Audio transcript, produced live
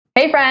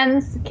Hey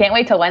friends, can't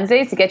wait till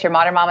Wednesdays to get your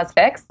Modern Mamas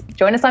fix?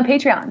 Join us on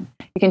Patreon.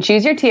 You can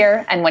choose your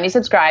tier, and when you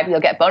subscribe, you'll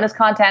get bonus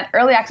content,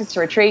 early access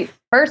to retreat,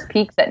 first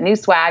peeks at new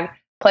swag,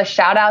 plus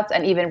shout outs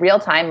and even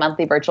real-time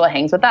monthly virtual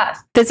hangs with us.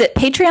 Visit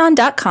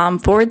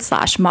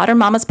patreon.com/Modern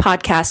Mamas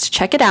Podcast to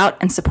check it out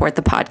and support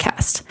the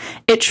podcast.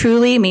 It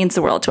truly means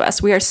the world to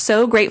us. We are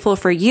so grateful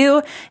for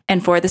you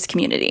and for this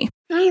community.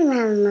 Hi,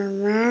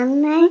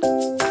 Mama.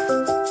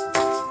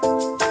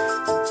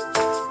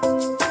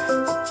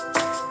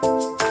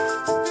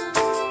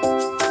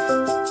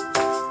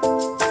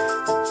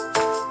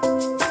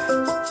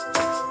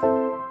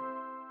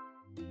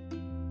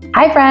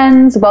 Hi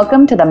friends,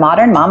 welcome to the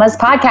Modern Mamas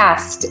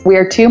Podcast. We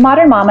are two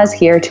modern mamas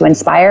here to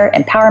inspire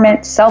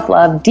empowerment,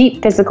 self-love,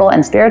 deep physical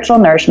and spiritual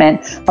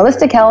nourishment,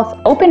 holistic health,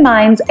 open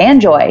minds,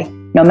 and joy,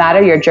 no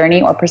matter your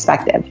journey or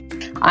perspective.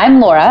 I'm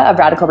Laura of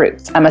Radical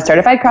Roots. I'm a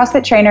certified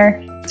CrossFit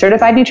trainer,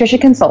 certified nutrition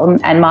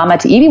consultant, and mama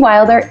to Evie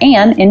Wilder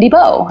and Indy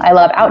Bo. I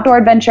love outdoor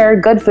adventure,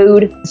 good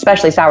food,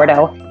 especially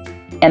sourdough,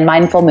 and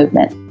mindful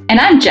movement. And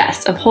I'm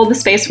Jess of Hold the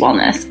Space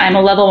Wellness. I'm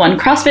a level 1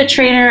 CrossFit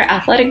trainer,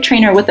 athletic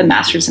trainer with a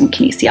master's in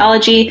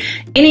kinesiology,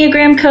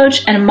 Enneagram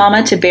coach, and a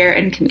mama to Bear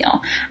and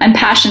Camille. I'm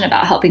passionate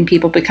about helping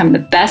people become the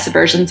best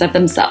versions of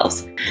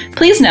themselves.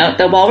 Please note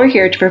that while we're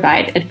here to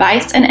provide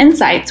advice and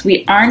insights,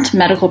 we aren't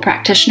medical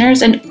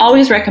practitioners and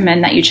always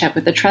recommend that you check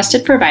with a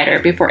trusted provider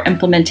before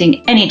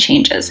implementing any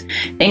changes.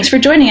 Thanks for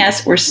joining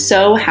us. We're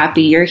so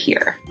happy you're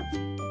here.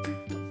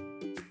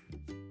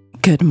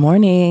 Good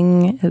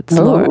morning. It's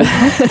Laura.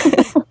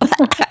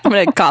 I'm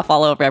going to cough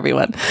all over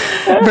everyone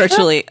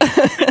virtually.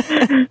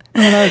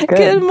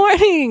 Good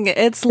morning.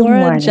 It's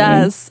Laura and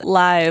Jess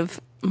live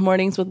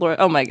mornings with Laura.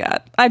 Oh my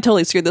God. I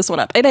totally screwed this one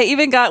up. And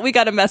we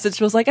got a message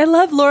that was like, I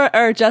love Laura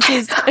or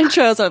Jess's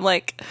intros. I'm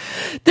like,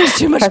 there's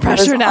too much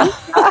pressure now.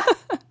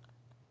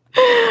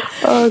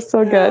 Oh,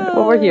 so good.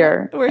 Well, we're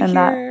here.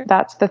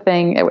 That's the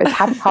thing. It was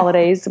happy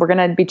holidays. We're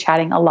going to be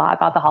chatting a lot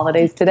about the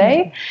holidays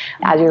today.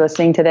 As you're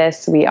listening to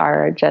this, we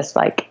are just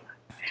like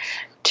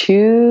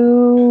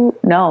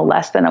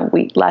less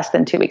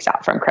than 2 weeks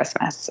out from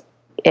Christmas,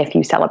 if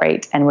you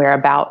celebrate. And we're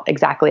about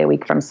exactly a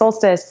week from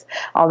solstice,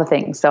 all the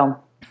things. So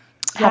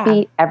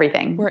happy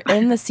everything. We're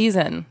in the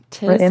season.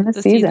 We're in the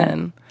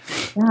season.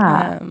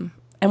 Yeah.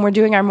 And we're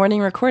doing our morning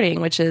recording,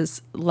 which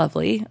is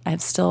lovely. I'm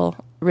still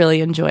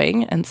really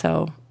enjoying. And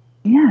so,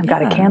 I've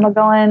got a candle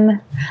going.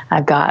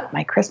 I've got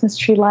my Christmas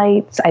tree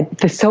lights.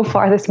 So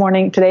far this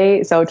morning,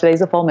 today's a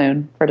full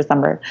moon for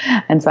December.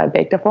 And so I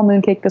baked a full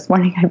moon cake this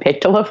morning. I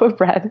baked a loaf of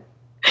bread.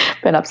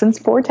 Been up since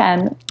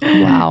 4:10.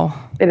 Wow.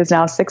 It is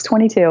now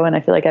 6:22 and I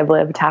feel like I've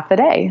lived half the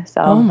day.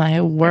 So oh my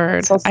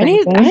word. I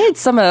need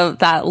some of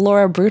that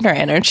Laura Bruner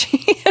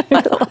energy in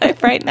my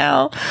life right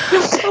now.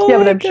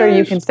 But I'm sure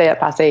you can stay up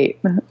past 8.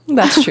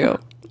 That's true.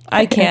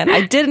 I can.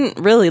 I didn't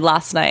really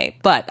last night,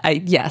 but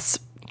I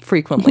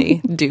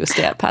frequently do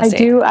stay up past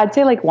 8. I'd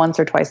say like once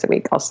or twice a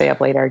week I'll stay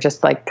up later,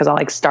 just like because I'll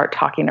like start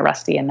talking to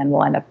Rusty and then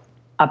we'll end up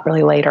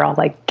really late, or I'll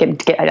like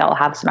I'll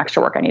have some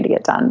extra work I need to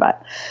get done.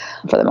 But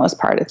for the most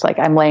part, it's like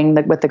I'm laying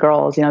with the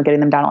girls,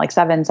 getting them down at like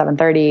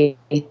 7:30.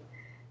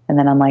 And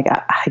then I'm like,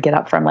 I get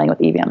up from laying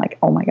with Evie. I'm like,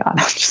 oh my God,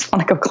 I just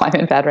want to go climb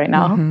in bed right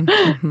now. Mm-hmm,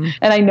 mm-hmm.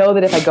 And I know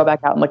that if I go back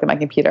out and look at my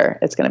computer,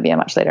 it's going to be a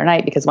much later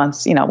night because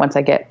once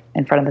I get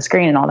in front of the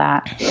screen and all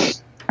that,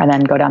 and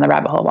then go down the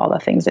rabbit hole of all the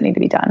things that need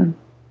to be done.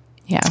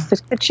 Yeah.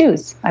 Just to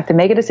choose. I have to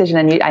make a decision,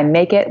 and I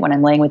make it when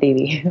I'm laying with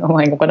Evie. I'm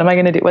like, what am I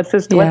going to do? What's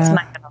this? What's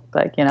tonight going to look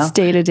like? It's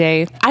day to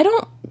day. I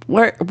don't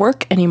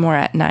work anymore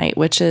at night,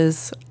 which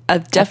is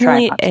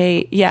definitely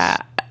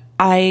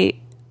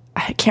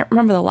I can't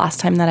remember the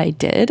last time that I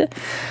did,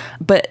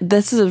 but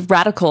this is a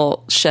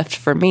radical shift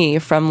for me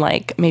from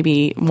like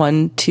maybe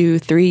 1, 2,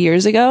 3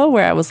 years ago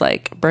where I was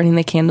like burning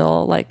the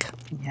candle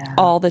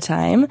all the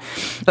time.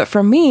 But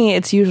for me,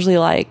 it's usually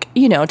like,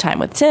 time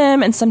with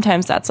Tim. And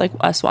sometimes that's like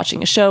us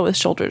watching a show with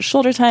shoulder to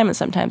shoulder time. And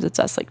sometimes it's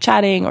us like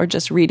chatting or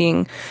just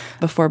reading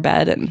before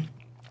bed.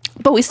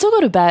 But we still go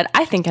to bed,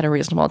 I think, at a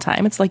reasonable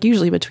time. It's like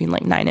usually between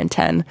like 9 and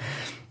 10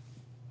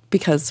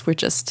 because we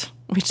can't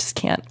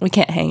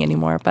hang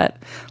anymore. But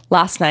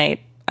last night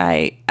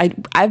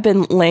I've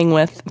been laying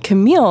with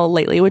Camille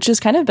lately, which has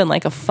kind of been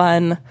like a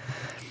fun,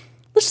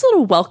 just a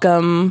little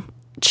welcome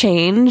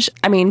change.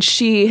 I mean,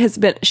 she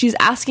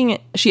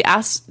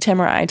asked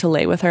Tim or I to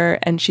lay with her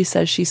and she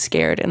says she's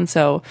scared. And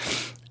so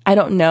I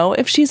don't know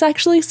if she's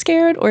actually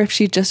scared or if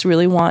she just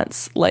really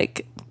wants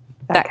like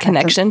that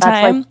connection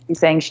time. That's like she's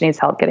saying she needs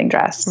help getting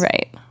dressed.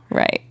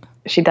 Right.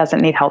 She doesn't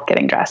need help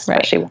getting dressed,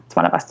 but she wants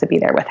one of us to be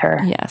there with her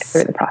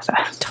through the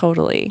process.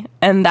 Totally.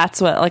 And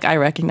that's what like I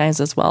recognize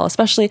as well,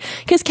 especially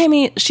because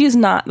Kimmy, she's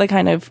not the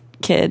kind of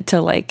kid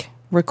to like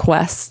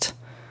request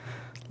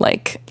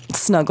like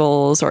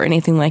snuggles or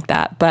anything like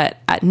that. But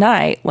at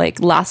night, like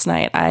last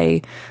night,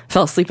 I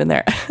fell asleep in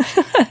there.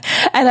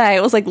 And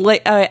I was like,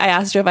 I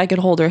asked her if I could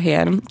hold her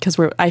hand because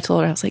I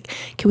told her, I was like,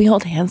 can we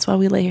hold hands while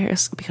we lay here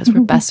because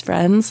we're best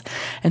friends?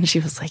 And she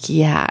was like,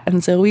 yeah.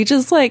 And so we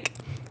just like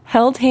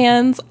held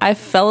hands. I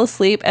fell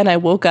asleep and I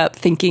woke up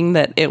thinking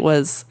that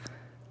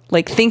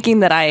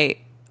I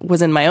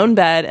was in my own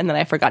bed, and then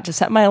I forgot to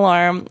set my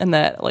alarm, and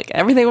that like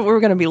everything, we were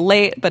going to be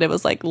late, but it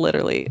was like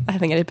literally, I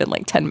think it had been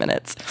like 10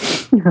 minutes.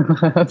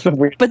 That's a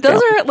weird. But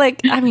those are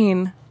like, I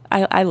mean,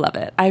 I love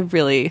it. I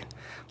really,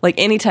 like,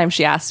 anytime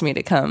she asks me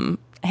to come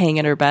hang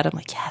in her bed, I'm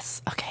like,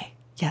 yes, okay,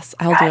 yes,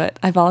 I'll do it.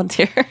 I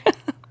volunteer.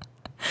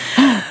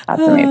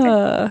 That's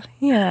amazing.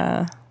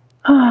 Yeah.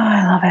 Oh,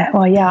 I love it.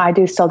 Well, yeah, I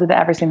do still do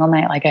that every single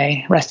night. Like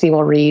Rusty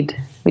will read.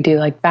 We do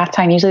like bath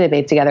time. Usually they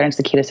bathe together, and it's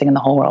the cutest thing in the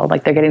whole world.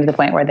 Like they're getting to the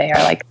point where they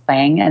are like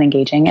playing and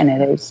engaging, and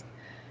it is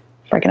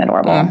freaking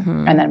adorable.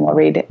 And then we'll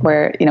read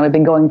where, we've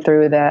been going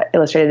through the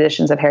illustrated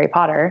editions of Harry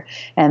Potter,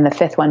 and the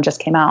 5th one just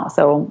came out.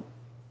 So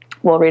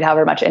we'll read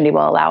however much Indy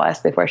will allow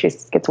us before she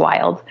gets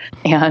wild.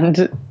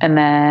 And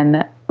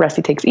then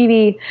Rusty takes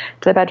Evie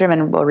to the bedroom,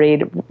 and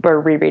we're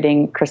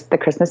rereading The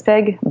Christmas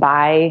Pig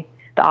by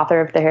the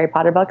author of the Harry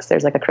Potter books.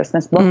 There's like a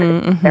Christmas book.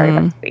 It's very,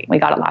 very sweet. We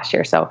got it last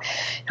year. So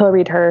he'll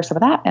read her some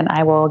of that, and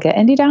I will get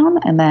Indy down,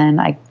 and then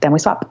we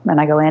swap,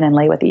 and I go in and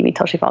lay with Evie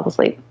till she falls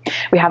asleep.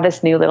 We have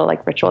this new little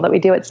like ritual that we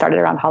do. It started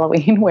around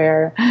Halloween,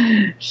 where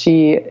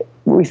she's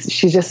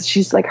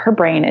like, her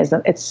brain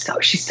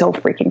she's so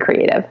freaking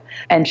creative,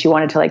 and she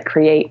wanted to like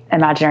create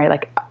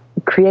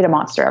a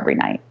monster every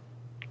night.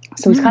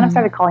 So we kind of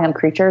started calling them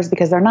creatures,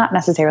 because they're not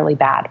necessarily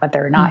bad, but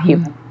they're not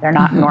human. They're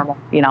not normal.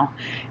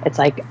 It's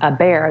like a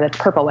bear that's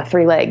purple with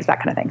 3 legs, that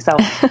kind of thing. So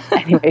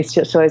anyways,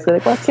 she'll always be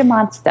like, what's your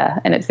monster?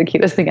 And it's the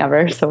cutest thing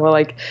ever. So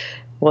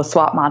we'll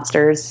swap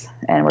monsters,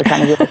 and we're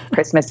trying to do like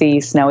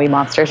Christmassy, snowy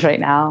monsters right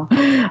now.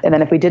 And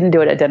then if we didn't do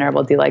it at dinner,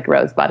 we'll do like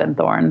Rosebud and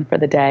Thorn for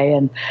the day.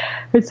 And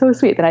it's so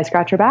sweet. Then I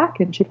scratch her back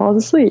and she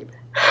falls asleep.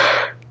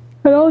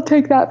 And I'll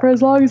take that for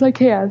as long as I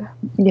can.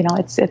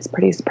 It's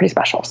pretty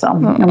special. So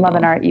I'm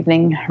loving our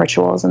evening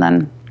rituals. And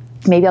then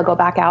maybe I'll go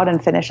back out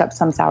and finish up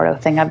some sourdough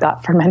thing I've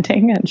got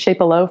fermenting, and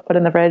shape a loaf, put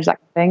in the fridge, that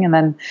kind of thing. And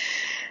then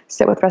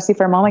sit with Rusty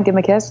for a moment, give him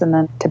a kiss, and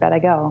then to bed I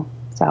go.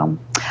 So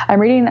I'm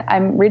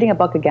reading a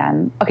book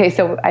again. Okay.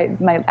 So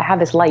I have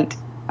this light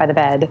by the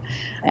bed,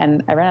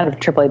 and I ran out of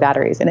AAA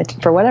batteries, and it,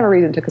 for whatever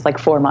reason, took us like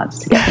 4 months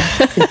to get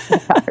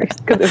the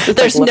batteries.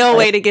 There's no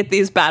way to get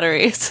these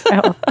batteries.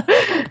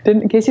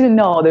 In case you didn't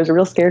know, there's a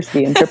real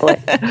scarcity in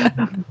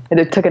AAA. And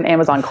it took an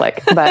Amazon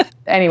click. But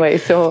anyway,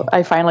 so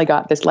I finally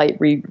got this light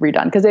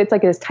redone, because it's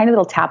like this tiny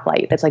little tap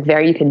light that's like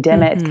you can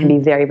dim it. It can be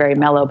very, very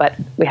mellow, but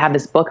we have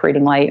this book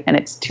reading light, and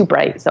it's too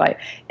bright. So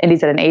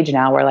Indy's at an age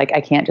now where like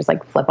I can't just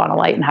like flip on a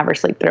light and have her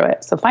sleep through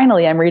it. So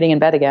finally I'm reading in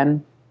bed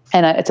again.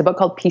 And it's a book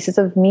called Pieces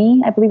of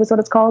Me, I believe is what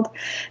it's called.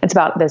 It's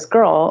about this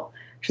girl.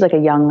 She's like a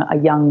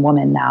young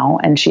woman now,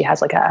 and she had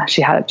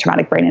a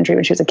traumatic brain injury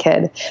when she was a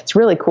kid. It's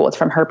really cool. It's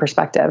from her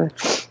perspective.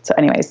 So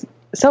anyways,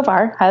 so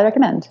far, highly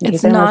recommend.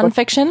 It's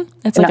nonfiction?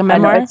 It's like a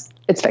memoir? No,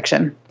 it's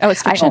fiction. Oh,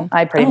 it's fiction.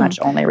 I pretty much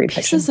only read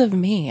fiction. Pieces of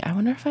Me. I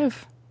wonder if I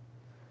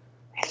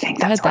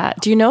think that's read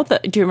that. Do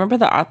you remember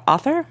the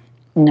author?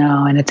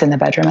 No, and it's in the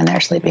bedroom, and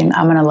they're sleeping.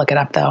 I'm going to look it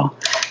up though,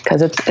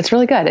 because it's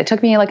really good. It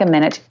took me like a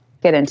minute to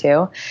get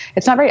into.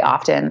 It's not very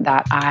often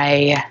that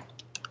I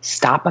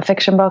stop a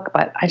fiction book,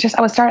 but I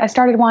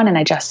started one, and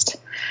I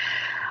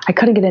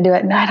couldn't get into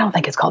it. And I don't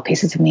think it's called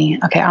Pieces of Me.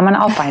 Okay,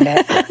 I'll find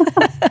it.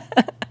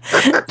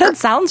 That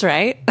sounds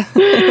right.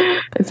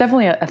 It's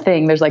definitely a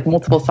thing. There's like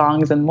multiple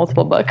songs and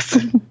multiple books,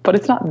 but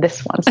it's not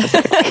this one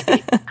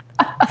specifically.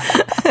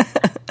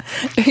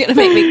 You're going to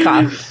make me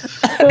cough.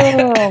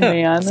 Oh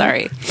man.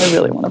 Sorry. I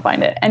really want to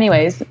find it.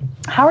 Anyways,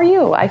 how are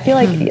you? I feel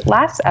like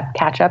last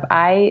catch up,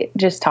 I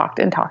just talked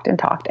and talked and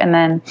talked. And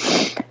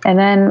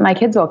then my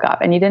kids woke up,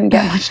 and you didn't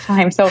get much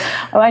time. So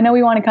I know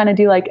we want to kind of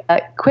do like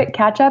a quick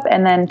catch up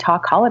and then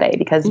talk holiday,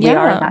 because we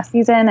are in that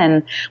season,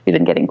 and we've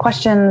been getting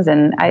questions,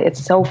 and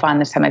it's so fun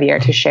this time of year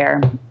to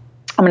share.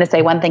 I'm going to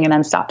say one thing and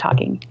then stop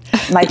talking.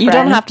 You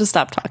don't have to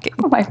stop talking.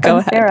 My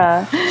friend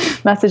Sarah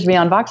messaged me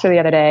on Voxer the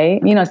other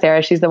day. You know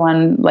Sarah, she's the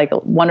one, like,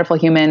 wonderful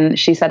human.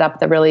 She set up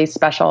the really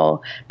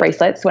special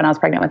bracelets when I was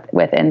pregnant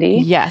with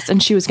Indy. Yes,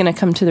 and she was going to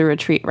come to the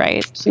retreat,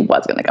 right? She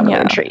was going to come to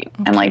the retreat.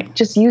 Okay. And like,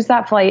 just use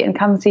that flight and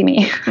come see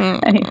me.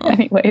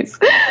 Anyways,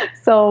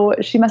 so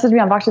she messaged me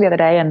on Voxer the other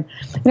day, and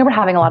we're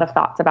having a lot of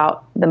thoughts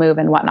about the move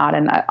and whatnot,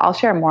 and I'll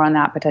share more on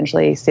that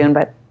potentially soon,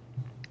 but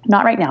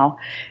not right now.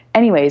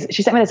 Anyways,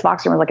 she sent me this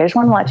Voxer and was like, I just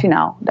want to let you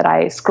know that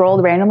I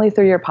scrolled randomly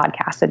through your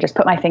podcast and just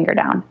put my finger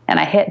down, and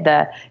I hit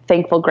the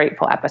Thankful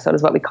Grateful episode,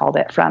 is what we called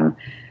it, from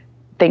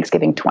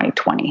Thanksgiving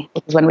 2020,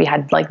 which is when we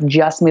had like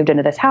just moved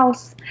into this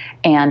house,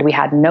 and we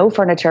had no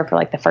furniture for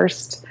like the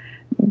first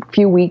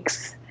few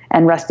weeks,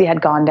 and Rusty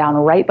had gone down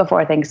right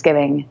before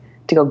Thanksgiving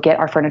to go get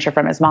our furniture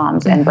from his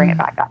mom's and bring it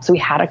back up. So we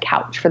had a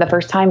couch for the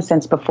first time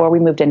since before we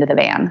moved into the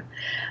van.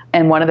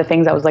 And one of the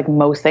things I was like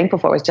most thankful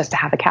for was just to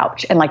have a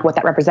couch, and like what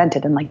that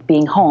represented, and like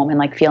being home and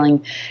like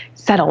feeling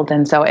settled.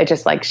 And so it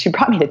just like, she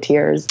brought me to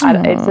tears.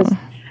 It's just,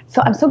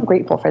 so I'm so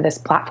grateful for this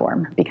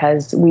platform,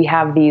 because we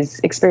have these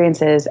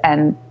experiences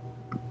and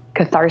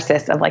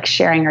catharsis of like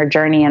sharing our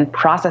journey and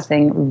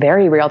processing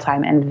very real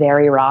time and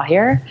very raw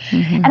here.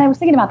 And I was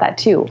thinking about that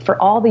too,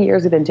 for all the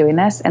years we've been doing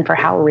this, and for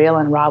how real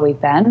and raw we've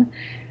been.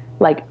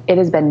 like it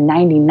has been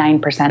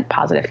 99%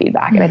 positive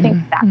feedback. And I think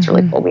that's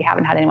really cool. We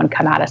haven't had anyone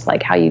come at us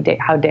like,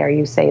 how dare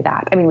you say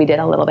that? I mean, we did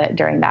a little bit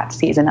during that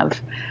season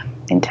of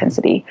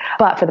intensity,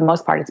 but for the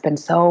most part, it's been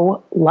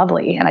so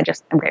lovely. And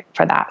I'm grateful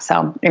for that.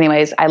 So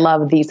anyways, I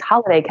love these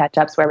holiday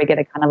catch-ups where we get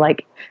to kind of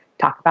like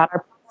talk about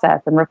our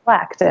process and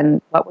reflect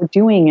and what we're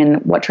doing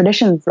and what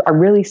traditions are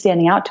really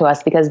standing out to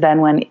us. Because then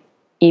when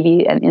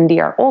Evie and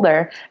Indy are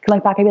older, I can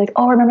look back and be like,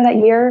 oh, remember that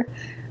year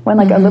when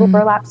like a little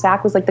burlap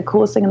sack was like the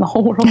coolest thing in the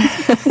whole world?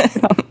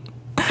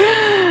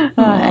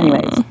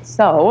 Anyways,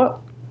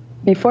 so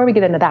before we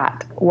get into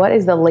that, what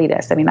is the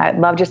latest? I mean, I'd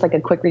love just like a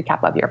quick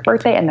recap of your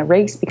birthday and the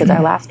race, because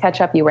our last catch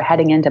up, you were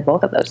heading into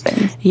both of those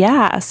things.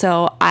 Yeah.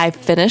 So I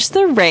finished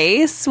the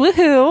race.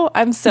 Woohoo.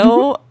 I'm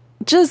so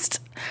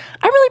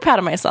I'm really proud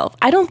of myself.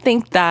 I don't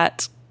think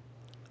that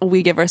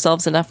we give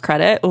ourselves enough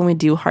credit when we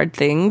do hard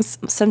things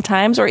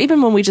sometimes, or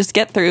even when we just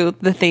get through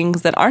the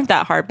things that aren't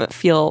that hard but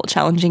feel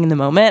challenging in the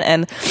moment.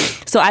 And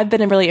so I've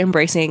been really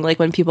embracing, like,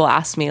 when people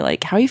ask me,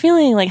 like, how are you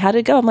feeling? Like, how did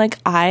it go? I'm like,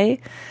 I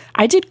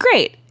did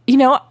great. You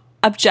know,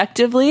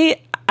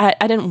 objectively, I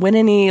didn't win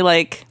any,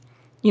 like,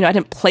 you know, I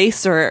didn't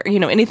place or, you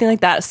know, anything like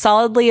that.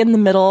 Solidly in the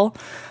middle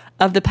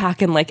of the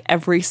pack in like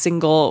every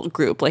single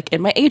group, like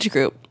in my age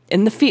group,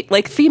 in the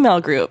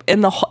female group,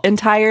 in the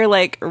entire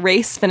like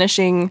race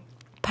finishing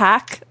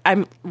pack,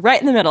 I'm right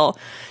in the middle,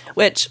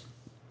 which,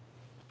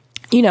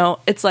 you know,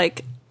 it's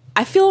like,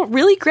 I feel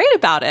really great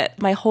about it.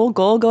 My whole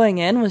goal going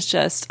in was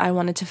just, I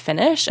wanted to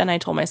finish. And I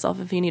told myself,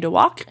 if you need to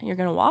walk, you're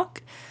going to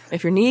walk.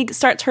 If your knee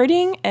starts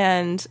hurting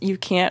and you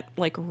can't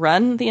like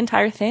run the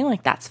entire thing,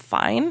 like that's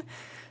fine.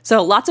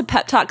 So lots of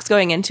pep talks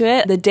going into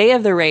it. The day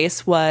of the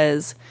race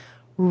was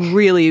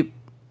really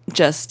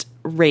just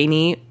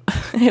rainy.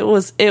 It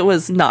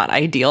was not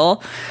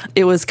ideal.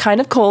 It was kind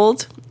of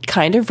cold,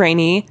 kind of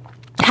rainy.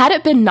 Had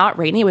it been not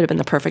rainy, it would have been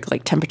the perfect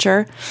like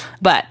temperature,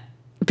 but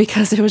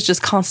because it was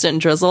just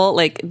constant drizzle,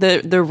 like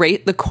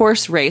the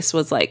course race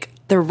was like,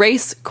 the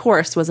race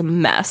course was a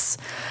mess.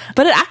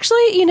 But it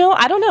actually, you know,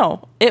 I don't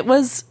know. It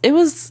was,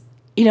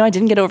 you know, I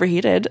didn't get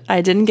overheated.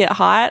 I didn't get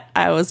hot.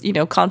 I was, you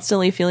know,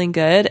 constantly feeling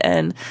good,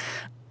 and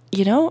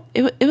you know,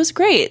 it was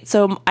great.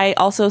 So I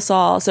also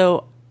saw,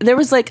 so there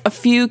was like a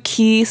few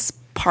key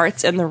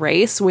parts in the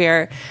race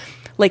where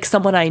like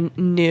someone I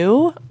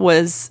knew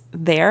was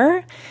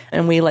there,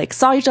 and we like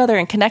saw each other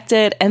and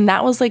connected, and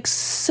that was like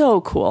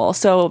so cool.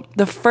 So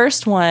the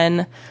first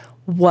one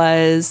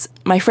was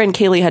my friend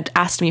Kaylee had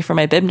asked me for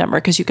my bib number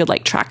because you could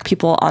like track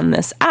people on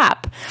this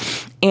app,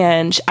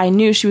 and I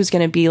knew she was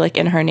going to be like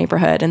in her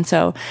neighborhood. And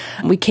so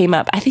we came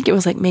up, I think it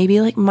was like maybe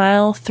like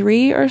mile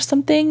 3 or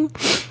something.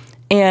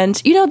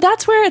 And you know,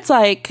 that's where it's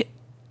like,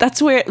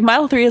 that's where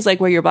mile 3 is like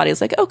where your body is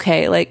like,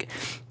 okay, like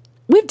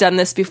we've done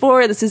this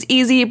before, this is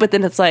easy. But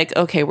then it's like,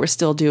 okay, we're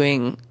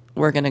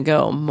going to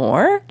go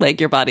more. Like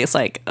your body is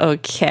like,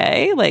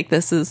 okay, like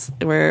this is,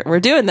 we're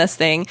doing this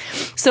thing.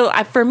 So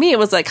for me, it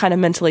was like kind of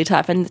mentally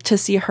tough. And to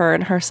see her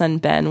and her son,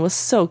 Ben, was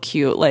so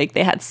cute. Like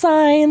they had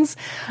signs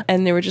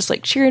and they were just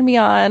like cheering me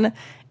on.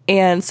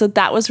 And so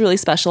that was really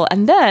special.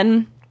 And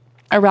then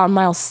around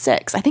mile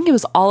 6, I think it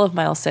was all of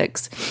mile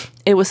 6,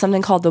 it was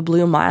something called the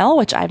Blue Mile,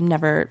 which I've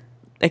never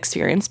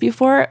experienced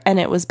before. And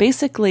it was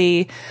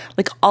basically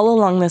like all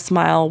along this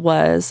mile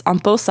was on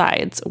both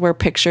sides were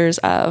pictures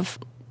of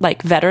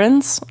like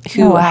veterans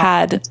who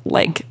had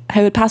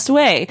passed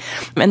away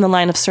in the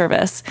line of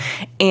service.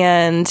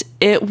 And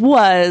it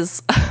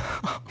was,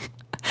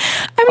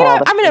 I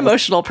mean, I'm an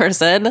emotional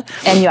person.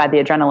 And you had the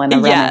adrenaline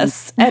around.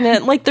 Yes. And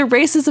it, like the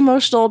race is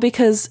emotional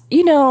because,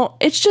 you know,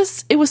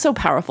 it was so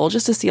powerful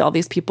just to see all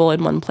these people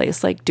in one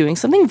place, like doing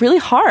something really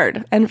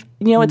hard. And,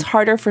 you know, it's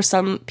harder for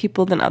some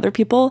people than other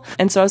people.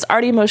 And so I was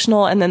already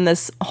emotional. And then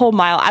this whole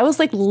mile, I was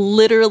like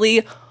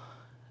literally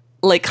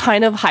like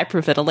kind of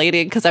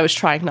hyperventilating because I was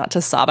trying not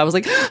to sob. I was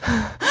like,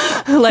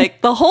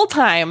 like the whole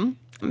time,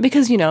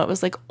 because, you know, it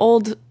was like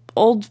old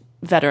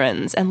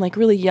veterans and like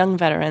really young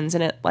veterans,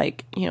 and it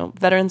like, you know,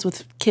 veterans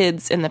with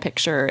kids in the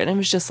picture. And it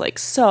was just like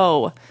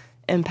so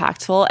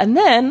impactful. And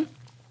then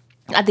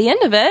at the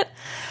end of it,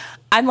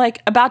 I'm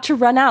like about to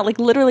run out, like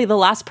literally the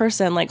last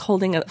person like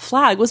holding a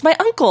flag was my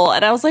uncle.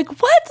 And I was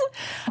like, what?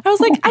 I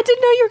was like, I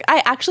didn't know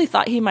I actually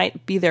thought he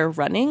might be there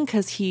running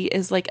because he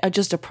is like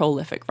just a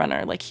prolific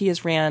runner. Like he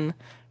has ran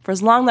for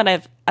as long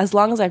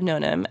as I've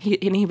known him.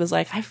 He was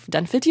like, I've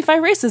done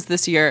 55 races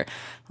this year.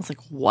 I was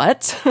like,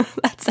 what?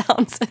 That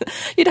sounds,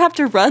 you'd have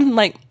to run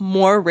like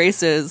more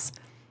races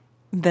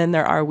than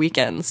there are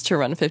weekends to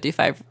run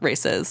 55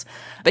 races.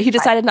 But he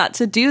decided not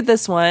to do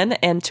this one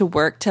and to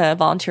work to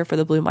volunteer for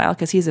the Blue Mile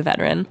because he's a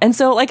veteran. And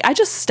so like I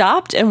just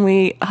stopped and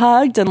we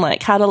hugged and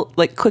like had a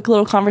like quick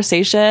little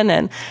conversation,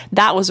 and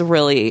that was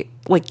really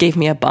like gave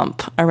me a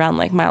bump around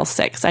like mile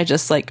 6. I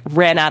just like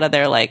ran out of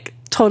there like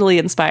totally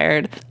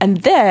inspired. And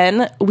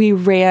then we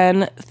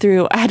ran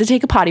through, I had to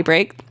take a potty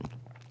break.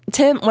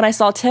 When I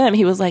saw Tim,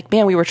 he was like,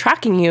 man, we were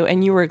tracking you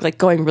and you were like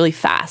going really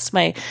fast.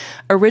 My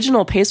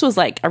original pace was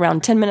like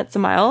around 10 minutes a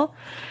mile.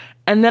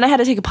 And then I had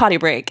to take a potty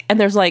break, and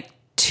there's like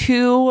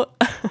two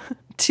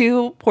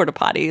porta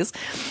potties,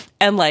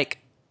 and like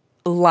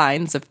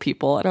lines of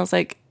people. And I was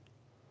like,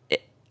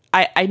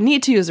 I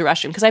need to use the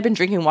restroom because I've been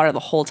drinking water the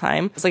whole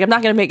time. It's like, I'm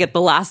not going to make it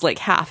the last like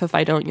half if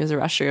I don't use a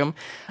restroom.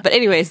 But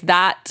anyways,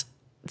 that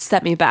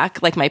set me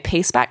back, like my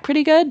pace back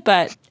pretty good.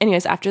 But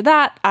anyways, after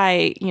that,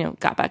 I,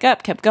 got back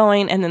up, kept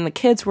going. And then the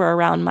kids were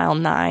around mile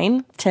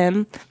 9,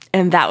 Tim.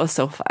 And that was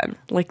so fun.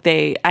 Like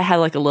I had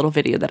like a little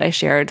video that I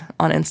shared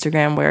on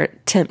Instagram where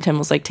Tim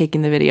was like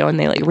taking the video and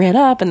they like ran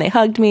up and they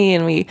hugged me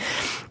and we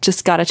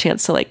just got a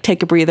chance to like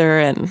take a breather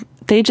and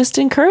they just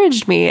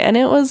encouraged me. And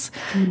it was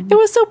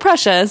so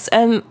precious.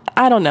 And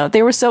I don't know,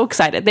 they were so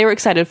excited. They were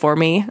excited for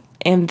me.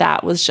 And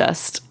that's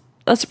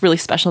a really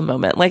special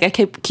moment. Like I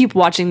keep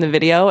watching the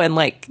video and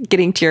like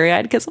getting teary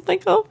eyed because I'm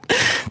like, oh,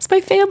 it's my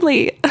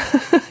family,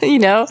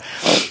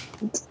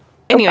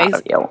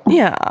 Anyways,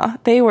 yeah,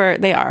 they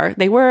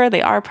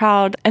are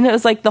proud. And it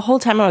was like the whole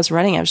time I was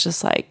running, I was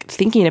just like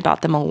thinking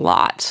about them a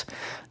lot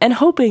and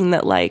hoping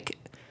that like,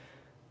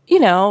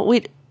 in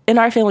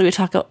our family, we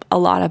talk a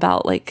lot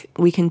about like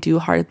we can do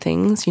hard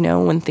things,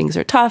 when things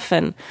are tough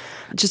and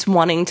just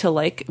wanting to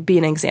like be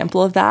an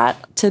example of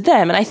that to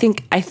them. And I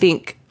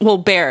think, well,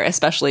 Bear,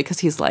 especially because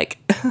he's like,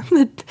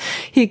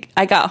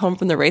 I got home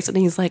from the race and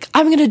he's like,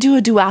 I'm going to do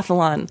a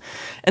duathlon.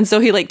 And so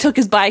he like took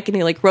his bike and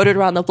he like rode it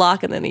around the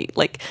block and then he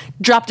like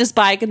dropped his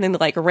bike and then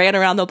like ran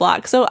around the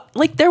block. So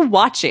like they're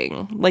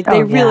watching, like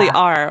they really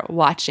are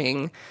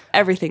watching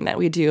everything that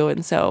we do.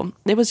 And so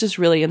it was just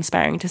really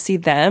inspiring to see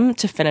them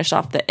to finish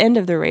off the end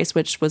of the race,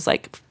 which was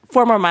like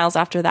 4 more miles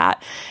after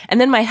that.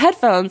 And then my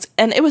headphones,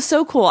 and it was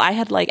so cool. I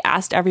had like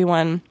asked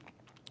everyone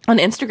on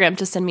Instagram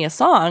to send me a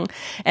song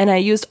and I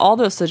used all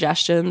those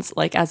suggestions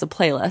like as a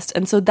playlist.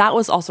 And so that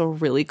was also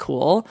really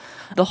cool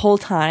the whole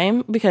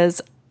time because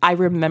I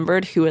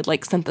remembered who had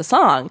like sent the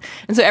song.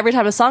 And so every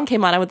time a song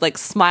came on, I would like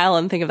smile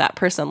and think of that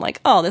person like,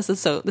 oh, this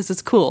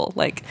is cool.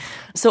 Like,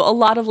 so a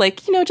lot of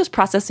like, just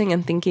processing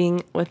and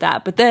thinking with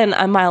that. But then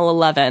on mile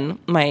 11,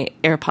 my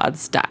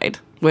AirPods died,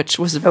 which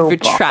was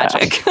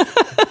tragic.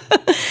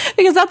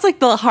 Because that's like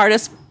the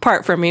hardest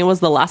part for me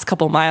was the last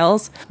couple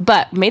miles,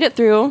 but made it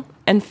through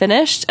and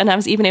finished. And I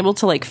was even able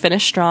to like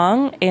finish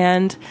strong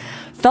and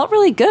felt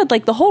really good.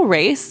 Like the whole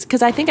race,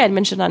 because I think I'd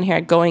mentioned on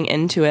here going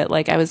into it,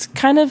 like I was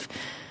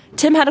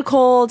Tim had a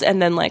cold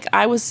and then like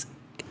I was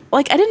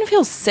like, I didn't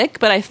feel sick,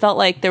 but I felt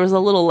like there was a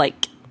little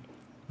like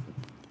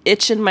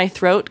itch in my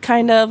throat,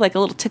 kind of like a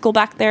little tickle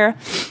back there.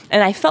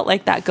 And I felt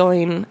like that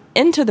going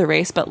into the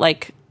race, but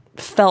like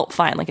felt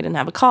fine. Like I didn't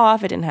have a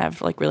cough. I didn't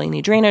have like really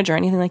any drainage or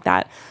anything like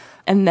that.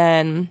 And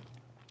then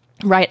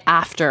right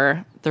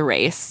after the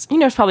race,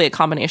 it's probably a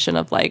combination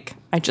of like,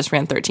 I just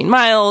ran 13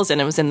 miles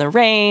and it was in the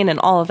rain and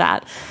all of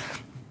that.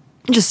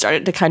 Just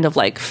started to kind of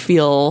like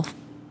feel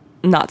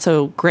not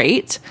so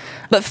great,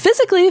 but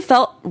physically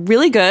felt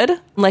really good.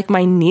 Like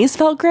my knees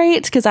felt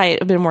great because I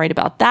had been worried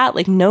about that,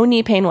 like no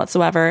knee pain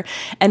whatsoever.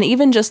 And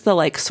even just the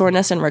like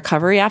soreness and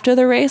recovery after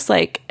the race,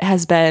 like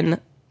has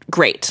been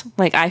great.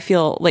 Like I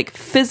feel like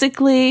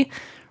physically,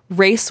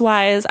 race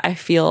wise, I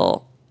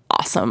feel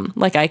awesome.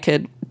 Like I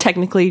could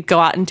technically go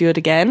out and do it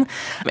again.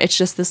 It's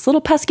just this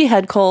little pesky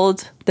head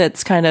cold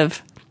that's kind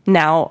of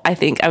now, I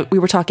think we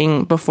were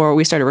talking before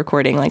we started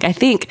recording. Like I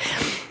think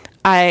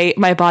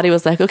my body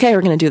was like, okay,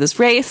 we're going to do this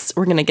race.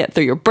 We're going to get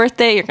through your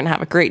birthday. You're going to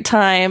have a great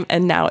time.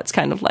 And now it's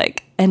kind of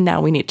like, and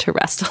now we need to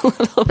rest a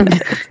little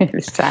bit.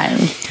 It's time.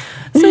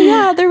 So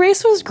yeah, the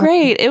race was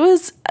great. It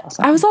was,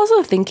 awesome. I was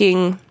also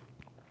thinking,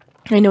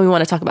 I know we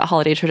want to talk about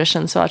holiday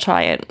traditions, so I'll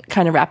try and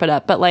kind of wrap it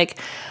up. But like,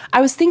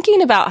 I was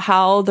thinking about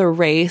how the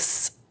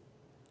race,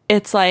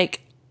 it's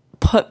like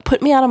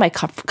put me out of my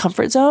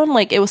comfort zone.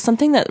 Like it was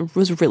something that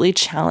was really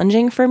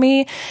challenging for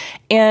me.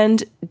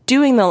 And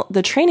doing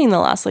the training the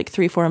last like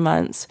 3-4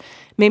 months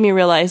made me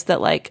realize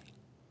that like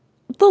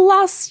the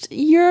last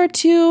year or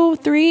 2,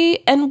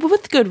 3, and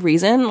with good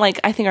reason, like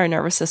I think our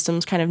nervous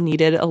systems kind of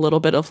needed a little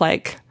bit of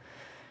like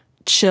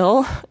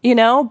chill,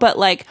 but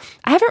like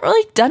I haven't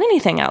really done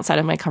anything outside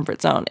of my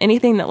comfort zone,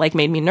 anything that like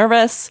made me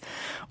nervous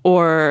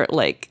or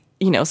like,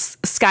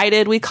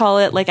 skydid, we call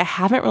it. Like I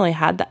haven't really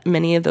had that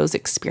many of those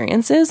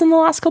experiences in the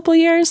last couple of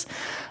years.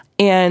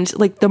 And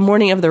like the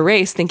morning of the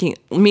race, thinking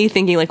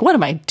like, what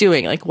am I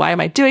doing? Like, why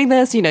am I doing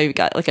this? You've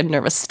got like a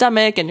nervous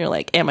stomach and you're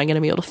like, am I going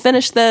to be able to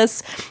finish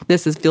this?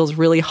 Feels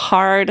really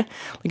hard,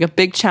 like a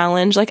big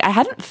challenge. Like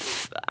I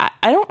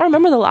don't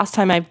remember the last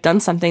time I've done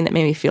something that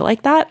made me feel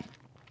like that.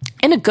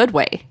 In a good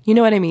way. You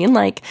know what I mean?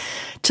 Like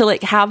to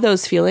like have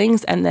those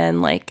feelings and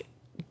then like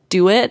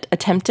do it,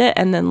 attempt it,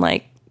 and then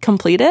like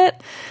complete it.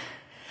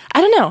 I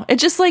don't know. It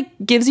just like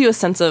gives you a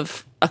sense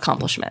of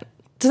accomplishment.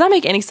 Does that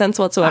make any sense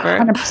whatsoever?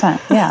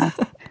 100%. Yeah.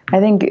 I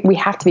think we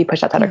have to be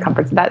pushed outside our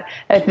comfort. That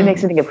it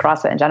makes me think of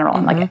CrossFit in general.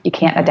 And like you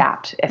can't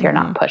adapt if you're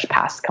not pushed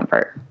past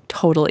comfort.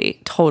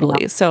 Totally.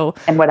 So,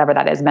 and whatever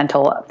that is,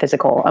 mental,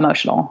 physical,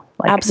 emotional,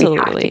 like absolutely.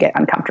 We have to get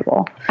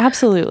uncomfortable.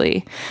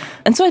 Absolutely.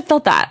 And so I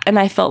felt that, and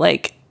I felt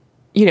like,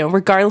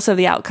 regardless of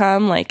the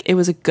outcome, like it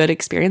was a good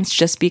experience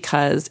just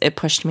because it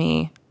pushed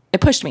me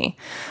it pushed me.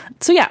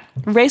 So yeah,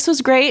 race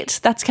was great.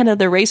 That's kind of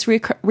the race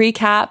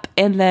recap.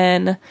 And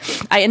then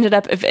I ended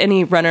up, if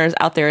any runners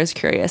out there is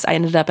curious, I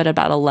ended up at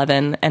about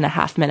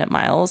 11.5-minute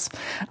miles,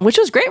 which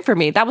was great for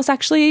me. That was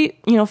actually,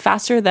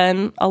 faster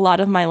than a lot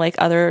of my like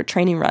other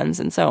training runs.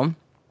 And so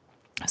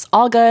it's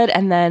all good.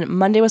 And then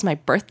Monday was my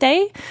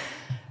birthday.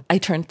 I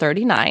turned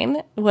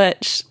 39,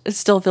 which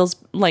still feels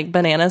like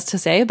bananas to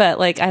say, but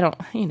like, I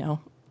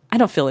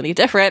don't feel any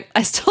different.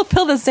 I still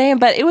feel the same,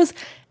 but it was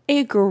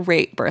a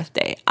great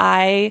birthday.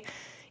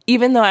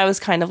 Even though I was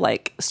kind of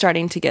like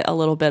starting to get a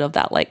little bit of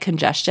that like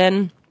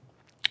congestion,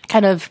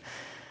 kind of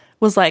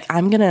was like,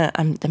 I'm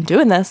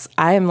doing this.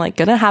 I am like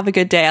gonna have a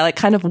good day. I like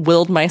kind of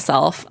willed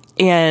myself,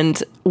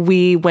 and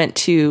we went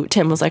to,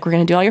 Tim was like, we're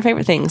gonna do all your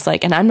favorite things,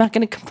 like, and I'm not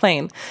gonna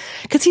complain,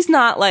 because he's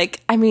not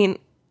like,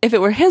 if it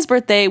were his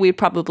birthday, we'd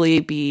probably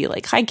be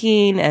like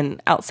hiking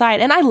and outside.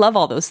 And I love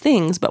all those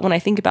things. But when I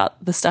think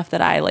about the stuff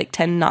that I like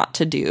tend not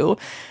to do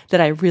that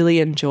I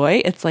really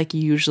enjoy, it's like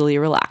usually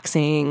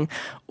relaxing,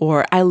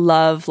 or I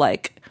love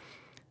like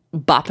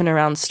bopping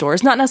around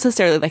stores, not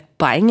necessarily like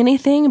buying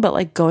anything, but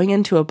like going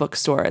into a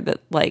bookstore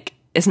that like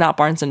is not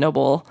Barnes and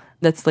Noble,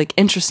 that's like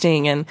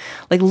interesting, and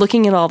like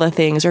looking at all the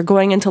things, or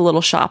going into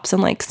little shops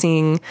and like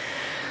seeing,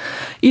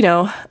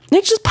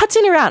 like just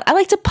putzing around. I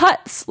like to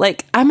putz.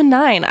 Like, I'm a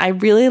 9. I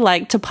really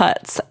like to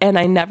putz, and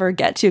I never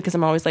get to because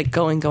I'm always like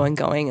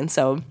going. And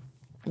so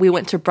we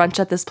went to brunch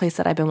at this place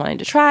that I've been wanting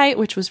to try,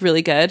 which was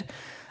really good.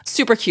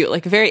 Super cute,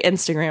 like very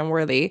Instagram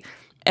worthy.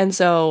 And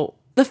so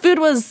the food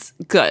was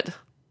good.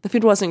 The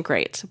food wasn't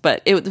great,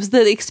 but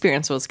the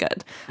experience was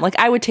good. Like,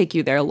 I would take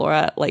you there,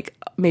 Laura, like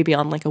maybe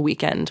on like a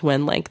weekend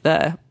when like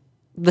the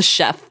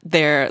chef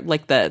there,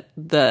 like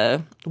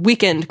the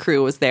weekend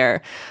crew was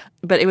there.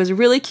 But it was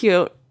really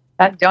cute.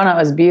 That donut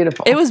was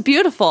beautiful. It was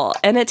beautiful,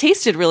 and it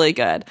tasted really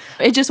good.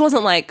 It just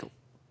wasn't like,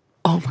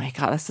 oh my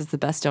God, this is the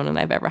best donut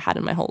I've ever had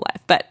in my whole life.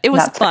 But it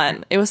was fun.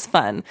 Fair. It was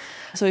fun.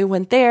 So we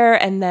went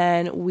there, and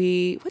then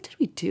what did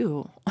we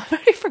do? I've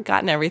already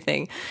forgotten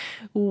everything.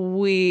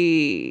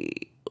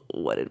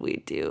 What did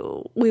we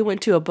do? We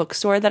went to a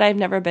bookstore that I've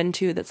never been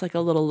to, that's like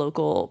a little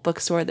local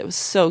bookstore that was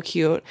so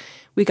cute.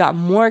 We got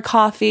more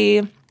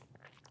coffee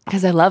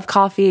because I love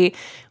coffee.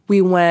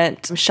 We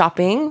went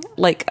shopping,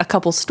 like a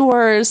couple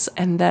stores,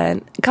 and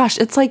then, gosh,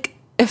 it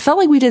felt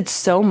like we did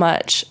so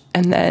much,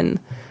 and then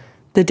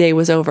the day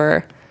was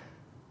over.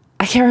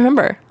 I can't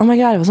remember. Oh my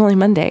God, it was only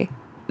Monday.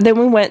 Then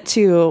we went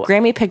to,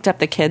 Grammy picked up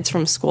the kids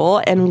from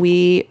school, and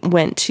we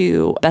went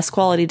to Best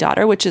Quality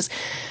Daughter, which is,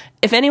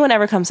 if anyone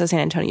ever comes to San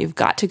Antonio, you've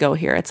got to go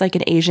here. It's like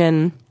an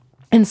Asian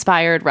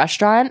inspired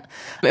restaurant.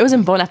 It was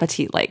in Bon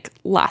Appetit like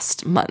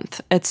last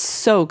month. It's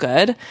so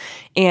good.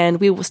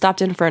 And we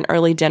stopped in for an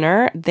early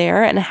dinner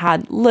there and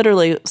had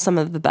literally some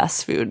of the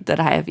best food that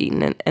I have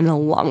eaten in a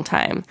long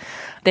time.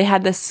 They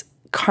had this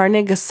carne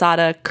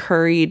asada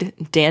curried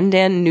dan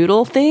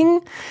noodle thing.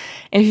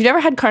 And if you've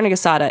never had carne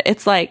asada,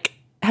 it's like,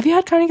 have you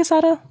had carne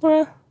asada,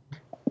 Laura?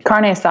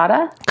 Carne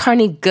asada?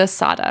 Carne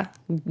asada.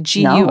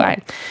 GUI. No.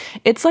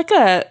 It's like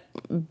a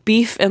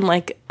beef and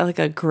like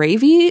a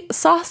gravy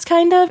sauce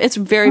kind of. It's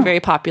very,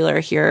 very popular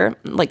here.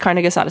 Like carne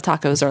asada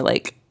tacos are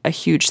like a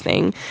huge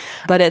thing.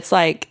 But it's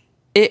like,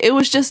 it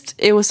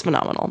was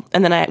phenomenal.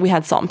 And then we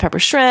had salt and pepper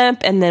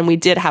shrimp, and then we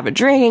did have a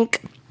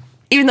drink.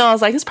 Even though I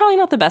was like, it's probably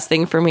not the best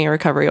thing for me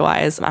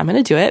recovery-wise. I'm going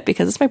to do it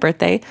because it's my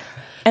birthday.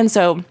 And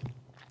so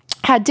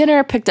had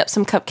dinner, picked up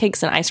some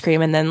cupcakes and ice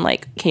cream, and then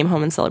like came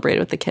home and celebrated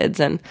with the kids.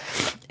 And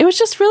it was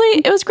just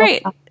really, it was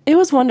great. It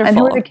was wonderful. And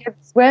who were the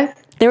kids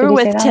with? They were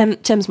with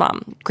Tim's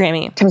mom,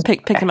 Grammy.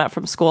 Picked him up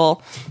from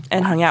school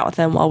and hung out with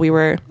him while we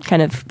were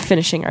kind of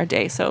finishing our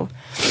day. So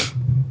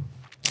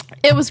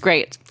it was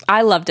great.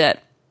 I loved it.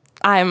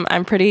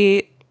 I'm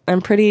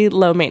pretty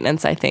low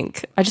maintenance, I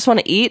think. I just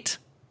want to eat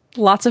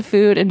lots of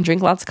food and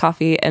drink lots of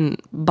coffee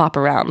and bop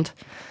around.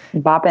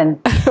 Bopping.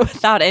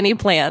 Without any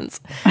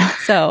plans.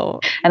 So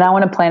and I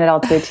want to plan it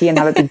all to a T and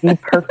have it be the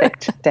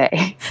perfect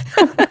day.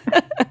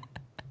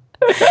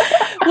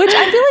 Which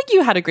I feel like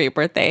you had a great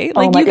birthday.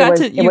 Like it was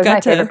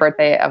my favorite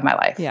birthday of my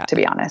life, to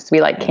be honest. We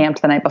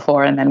camped the night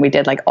before, and then we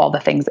did like all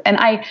the things. And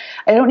I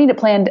don't need it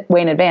planned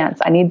way in advance.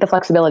 I need the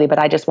flexibility, but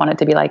I just want it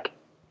to be like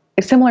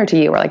similar to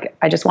you, where like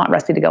I just want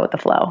Rusty to go with the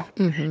flow.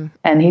 Mm-hmm.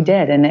 And he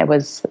did, and it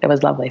was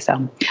lovely.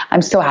 So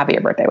I'm so happy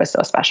your birthday was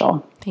so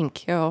special.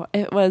 Thank you.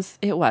 It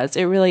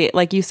really,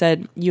 like you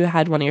said, you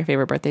had one of your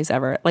favorite birthdays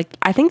ever. Like,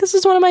 I think this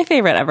is one of my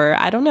favorite ever.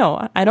 I don't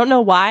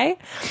know why.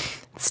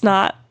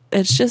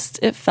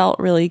 It felt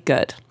really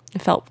good.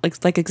 It felt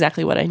like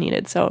exactly what I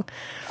needed. So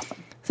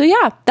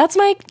yeah, that's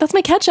my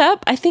catch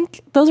up. I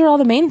think those are all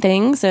the main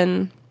things,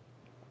 and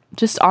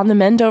just on the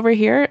mend over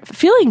here,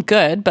 feeling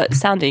good, but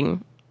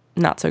sounding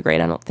not so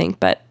great, I don't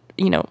think, but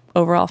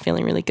overall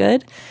feeling really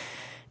good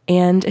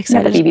and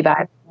excited. You have the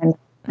Phoebe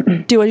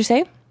vibe. What'd you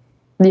say?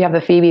 You have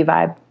the Phoebe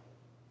vibe.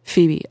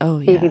 Phoebe. Oh,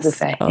 Phoebe yes.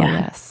 Buffet. Oh,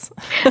 yeah. yes.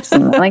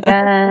 Something like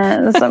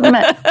that. Something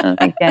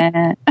like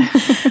that.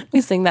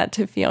 We sing that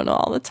to Fiona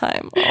all the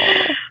time.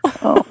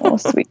 Oh,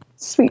 sweet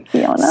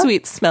Fiona.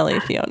 Sweet, smelly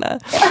Fiona.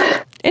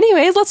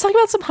 Anyways, let's talk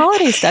about some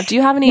holiday stuff. Do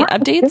you have any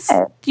updates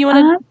do you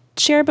want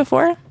to share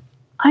before?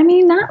 I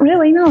mean, not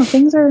really. No,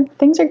 things are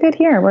good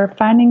here. We're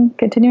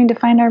continuing to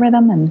find our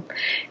rhythm, and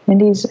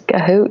Mindy's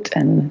a hoot,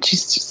 and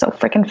she's just so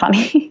freaking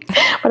funny.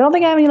 But I don't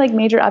think I have any like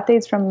major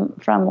updates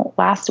from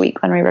last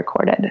week when we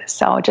recorded.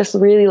 So just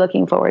really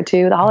looking forward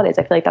to the holidays.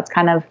 I feel like that's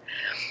kind of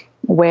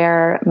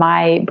where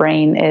my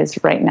brain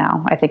is right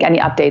now. I think any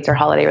updates are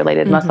holiday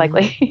related, most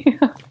likely.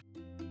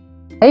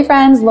 Hey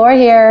friends, Laura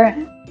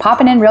here.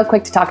 Popping in real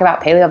quick to talk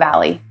about Paleo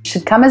Valley.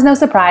 Should come as no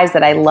surprise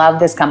that I love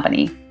this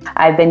company.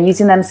 I've been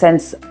using them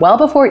since well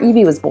before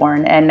Evie was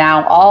born, and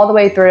now all the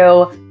way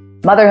through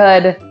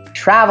motherhood,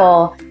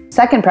 travel,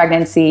 second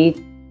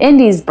pregnancy,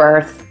 Indy's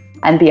birth,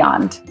 and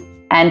beyond.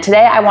 And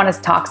today I want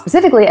to talk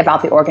specifically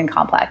about the organ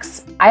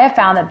complex. I have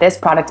found that this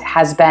product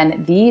has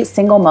been the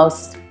single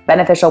most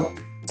beneficial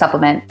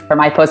supplement for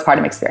my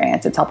postpartum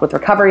experience. It's helped with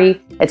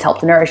recovery. It's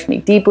helped nourish me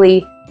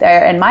deeply.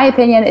 There, in my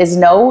opinion, is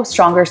no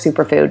stronger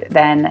superfood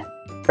than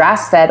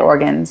grass-fed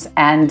organs,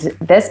 and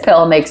this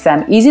pill makes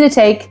them easy to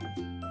take,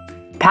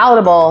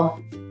 palatable,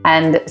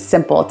 and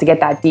simple to get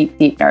that deep,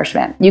 deep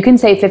nourishment. You can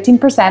save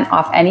 15%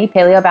 off any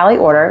Paleo Valley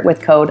order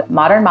with code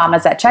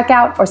ModernMamas at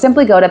checkout, or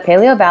simply go to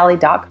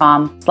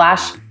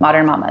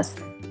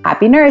paleovalley.com/modernmamas.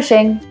 Happy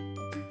nourishing.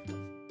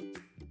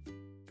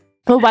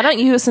 Well, why don't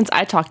you, since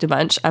I talked a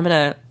bunch, I'm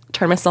going to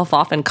turn myself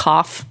off and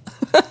cough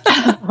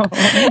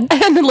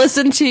and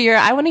listen to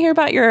I want to hear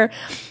about your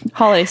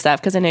holiday stuff,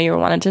 because I know you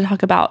wanted to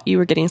talk about, you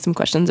were getting some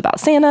questions about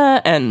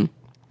Santa and,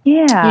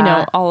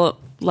 all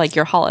like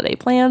your holiday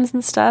plans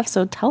and stuff.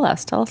 So tell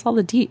us all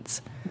the deets.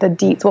 The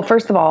deets. Well,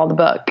 first of all, the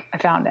book, I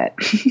found it.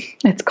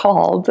 It's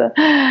called,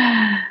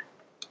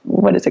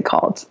 what is it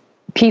called?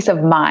 Peace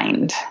of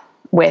Mind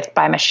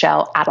by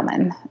Michelle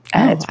Adelman.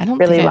 And it's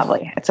really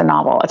lovely. It's a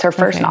novel. It's her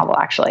first novel,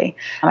 actually.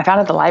 I found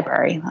it at the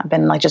library. I've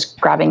been like just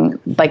grabbing,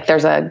 like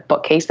there's a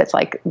bookcase that's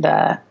like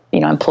the,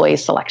 employee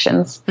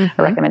selections or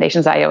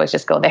recommendations. I always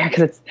just go there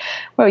because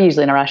we're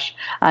usually in a rush.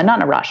 Not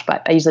in a rush,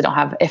 but I usually don't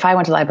have, if I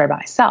went to the library by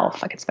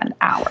myself, I could spend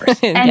hours.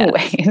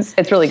 Anyways,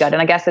 it's really good.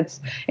 And I guess it's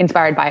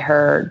inspired by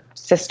her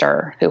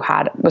sister who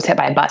was hit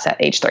by a bus at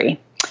age 3.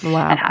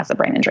 Wow. And has a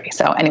brain injury.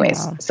 So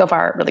anyways, so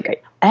far, really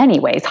great.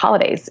 Anyways,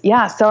 holidays.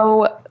 Yeah.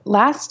 So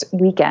last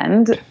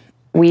weekend,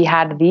 we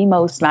had the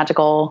most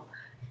magical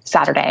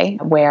Saturday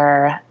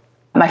where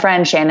my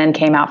friend Shannon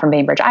came out from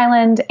Bainbridge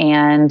Island,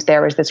 and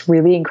there was this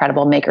really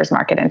incredible makers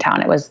market in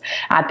town. It was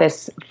at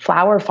this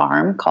flower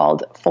farm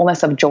called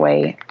Fullness of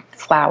Joy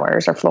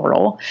Flowers or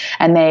Floral.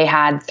 And they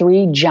had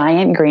 3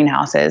 giant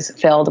greenhouses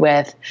filled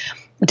with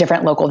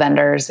different local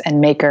vendors and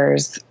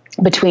makers.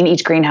 Between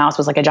each greenhouse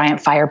was like a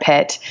giant fire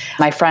pit.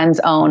 My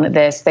friends own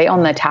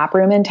the tap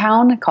room in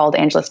town called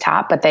Angela's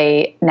Tap, but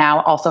they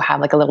now also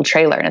have like a little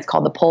trailer, and it's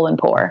called the Pull and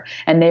Pour.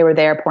 And they were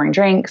there pouring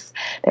drinks.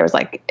 There was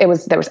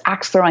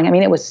axe throwing. I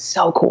mean, it was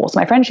so cool. So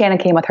my friend Shannon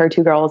came with her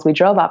 2 girls. We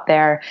drove up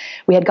there.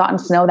 We had gotten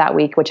snow that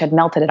week, which had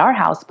melted at our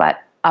house, but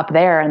up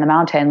there in the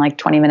mountain, like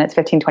 20 minutes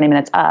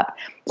up,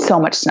 so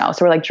much snow.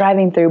 So we're like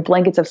driving through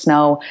blankets of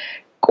snow,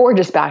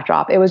 gorgeous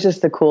backdrop. It was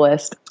just the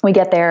coolest. We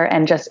get there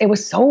and it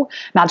was so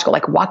magical,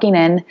 like walking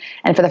in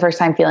and for the first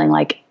time feeling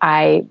like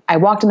I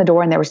walked in the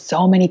door and there were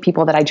so many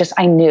people that I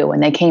knew,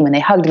 and they came and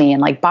they hugged me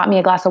and like bought me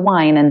a glass of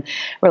wine and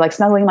were like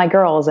snuggling my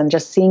girls and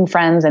just seeing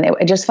friends. And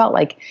it just felt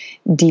like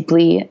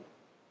deeply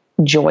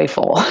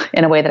joyful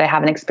in a way that I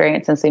haven't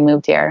experienced since we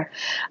moved here.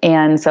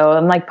 And so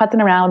I'm like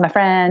putzing around with my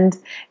friend,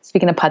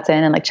 speaking of putzing,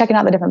 and like checking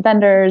out the different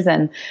vendors.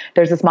 And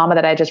there's this mama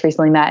that I just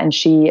recently met, and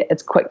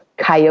it's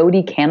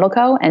Coyote Candle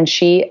Co. And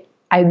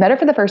I met her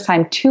for the first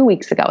time 3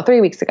 weeks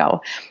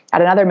ago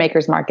at another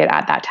maker's market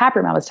at that tap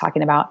room I was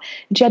talking about.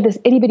 And she had this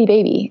itty bitty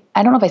baby.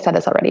 I don't know if I said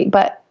this already,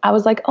 but I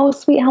was like, oh,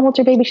 sweet. How old's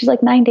your baby? She's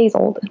like 9 days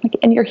old. Like,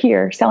 and you're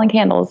here selling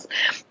candles.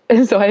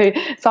 And so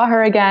I saw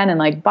her again and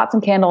like bought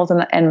some candles,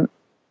 and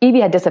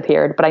Evie had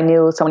disappeared, but I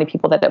knew so many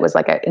people that it was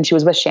and she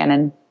was with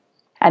Shannon.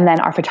 And then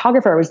our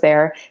photographer was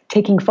there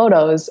taking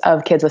photos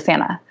of kids with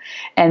Santa.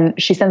 And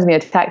she sends me a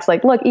text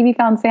like, look, Evie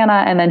found Santa.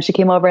 And then she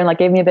came over and like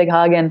gave me a big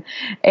hug, and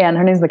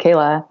her name's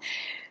Michaela.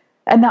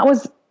 And that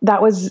was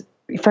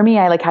for me,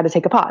 I like had to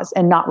take a pause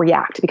and not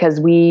react, because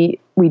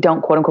we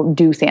don't quote unquote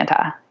do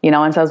Santa,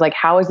 And so I was like,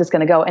 how is this going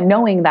to go? And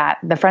knowing that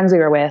the friends we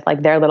were with,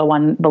 like their little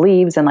one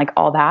believes and like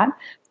all that.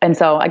 And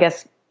so I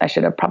guess I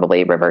should have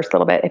probably reversed a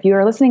little bit. If you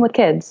are listening with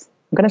kids,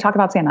 I'm going to talk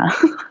about Santa.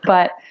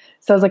 But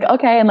so I was like,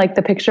 okay. And like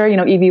the picture,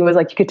 Evie was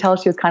like, you could tell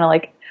she was kind of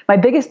like, my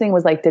biggest thing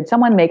was like, did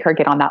someone make her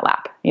get on that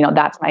lap?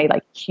 That's my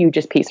like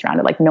hugest piece around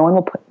it. Like no one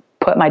will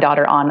put my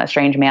daughter on a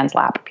strange man's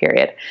lap,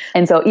 period.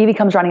 And so Evie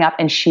comes running up,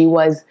 and she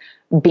was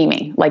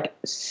beaming, like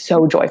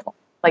so joyful,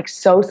 like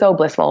so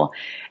blissful.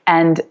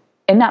 And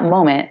in that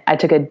moment, I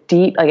took a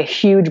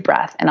huge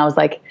breath, and I was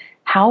like,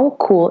 how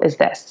cool is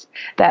this?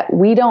 That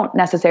we don't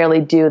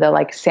necessarily do the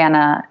like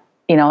Santa,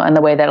 in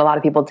the way that a lot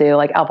of people do,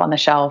 like Elf on the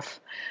Shelf,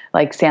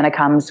 like Santa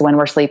comes when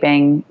we're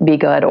sleeping, be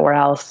good or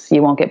else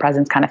you won't get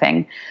presents kind of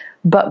thing.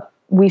 But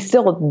we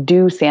still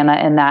do Santa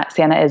in that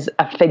Santa is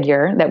a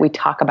figure that we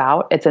talk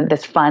about. It's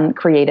this fun,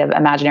 creative,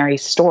 imaginary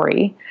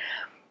story.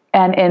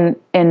 And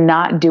in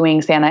not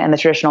doing Santa in the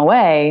traditional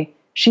way,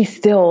 she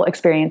still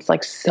experienced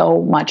like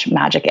so much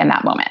magic in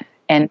that moment.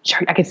 And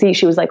I could see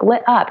she was like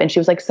lit up and she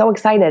was like so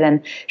excited,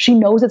 and she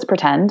knows it's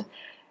pretend,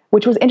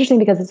 which was interesting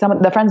because some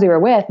of the friends we were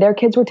with, their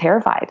kids were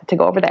terrified to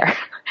go over there.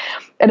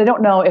 And I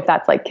don't know if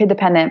that's like kid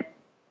dependent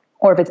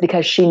or if it's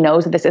because she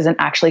knows that this isn't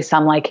actually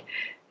some like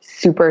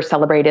super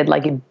celebrated,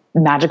 like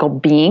magical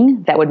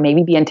being that would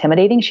maybe be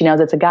intimidating. She knows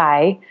it's a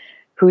guy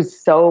who's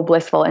so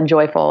blissful and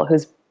joyful,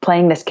 who's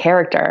playing this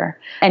character.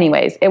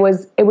 Anyways, it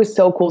was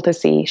so cool to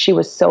see. She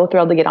was so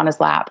thrilled to get on his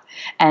lap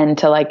and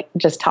to like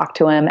just talk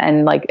to him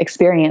and like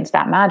experience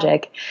that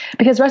magic.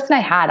 Because Rusty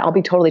and I I'll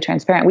be totally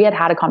transparent, we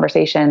had a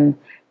conversation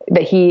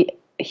that he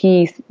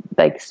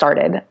like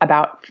started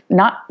about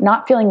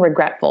not feeling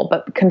regretful,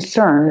 but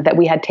concerned that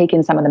we had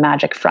taken some of the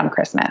magic from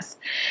Christmas.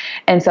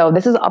 And so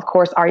this is, of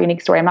course, our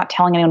unique story. I'm not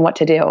telling anyone what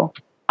to do.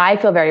 I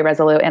feel very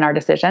resolute in our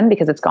decision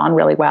because it's gone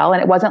really well.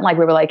 And it wasn't like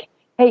we were like,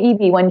 hey,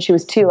 Evie, when she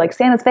was 2, like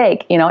Santa's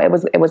fake. You know, it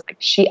was like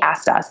she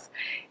asked us,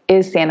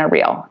 is Santa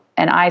real?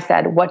 And I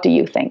said, what do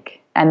you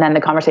think? And then the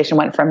conversation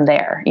went from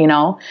there, you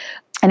know?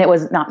 And it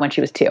was not when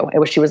she was 2.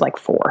 She was like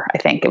 4, I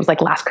think. It was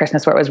like last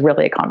Christmas where it was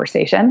really a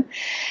conversation.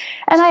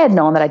 And I had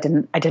known that I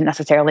didn't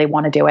necessarily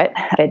want to do it.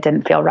 It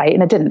didn't feel right.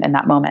 And it didn't in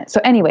that moment. So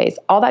anyways,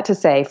 all that to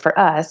say, for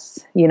us,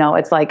 you know,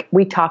 it's like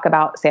we talk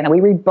about Santa, we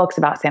read books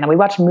about Santa, we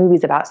watch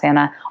movies about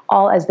Santa,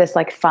 all as this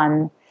like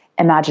fun,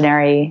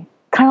 imaginary,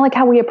 kind of like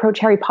how we approach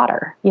Harry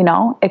Potter, you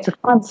know, it's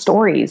fun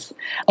stories.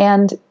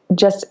 And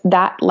just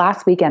that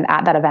last weekend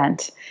at that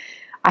event,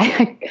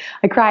 I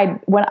cried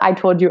when I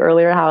told you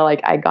earlier how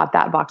like I got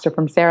that boxer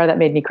from Sarah that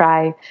made me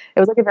cry. It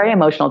was like a very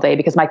emotional day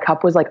because my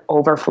cup was like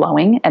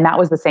overflowing. And that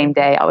was the same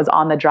day I was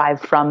on the drive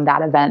from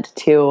that event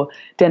to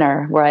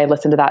dinner where I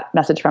listened to that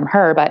message from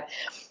her. But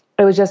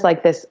it was just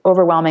like this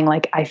overwhelming,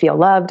 like, I feel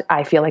loved.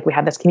 I feel like we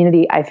have this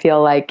community. I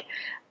feel like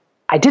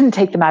I didn't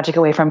take the magic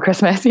away from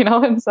Christmas, you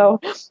know? And so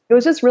it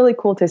was just really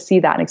cool to see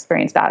that and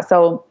experience that.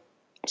 So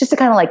just to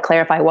kind of like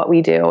clarify what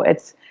we do,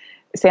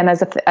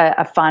 Santa's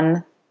a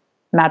fun,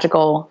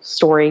 magical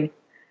story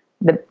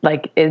that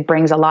like it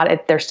brings a lot.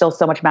 There's still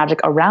so much magic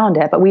around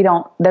it, but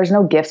there's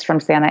no gifts from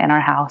Santa in our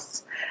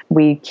house.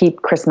 We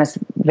keep Christmas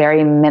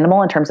very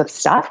minimal in terms of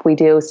stuff. We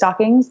do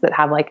stockings that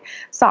have like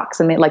socks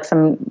and like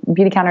some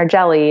beauty counter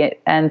jelly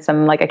and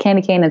some like a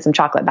candy cane and some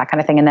chocolate, that kind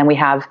of thing. And then we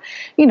have,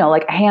 you know,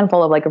 like a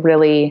handful of like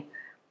really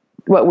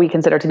what we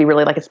consider to be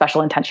really like a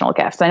special intentional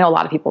gifts. I know a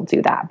lot of people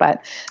do that,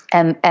 but,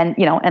 and,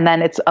 you know, and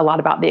then it's a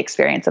lot about the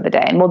experience of the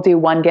day. And we'll do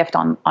one gift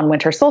on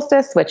winter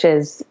solstice, which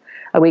is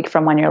a week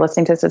from when you're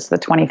listening to this. It's the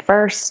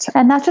 21st.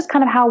 And that's just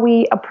kind of how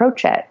we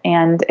approach it.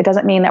 And it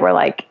doesn't mean that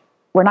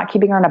we're not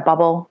keeping her in a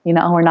bubble, you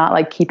know, we're not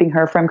like keeping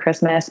her from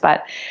Christmas,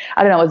 but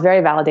I don't know, it was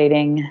very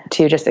validating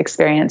to just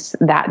experience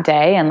that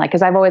day. And like,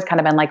 cause I've always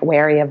kind of been like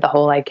wary of the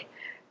whole like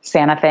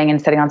Santa thing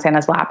and sitting on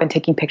Santa's lap and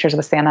taking pictures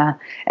with Santa.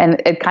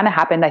 And it kind of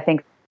happened, I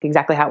think,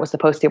 exactly how it was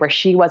supposed to, where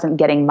she wasn't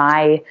getting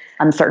my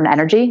uncertain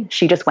energy.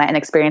 She just went and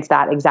experienced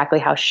that exactly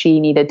how she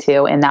needed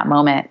to in that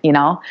moment, you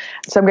know?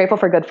 So I'm grateful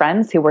for good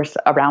friends who were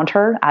around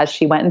her as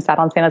she went and sat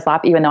on Santa's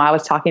lap, even though I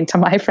was talking to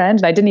my friend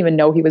and I didn't even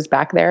know he was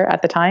back there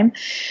at the time.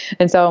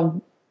 And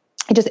so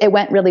it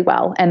went really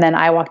well. And then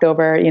I walked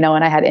over, you know,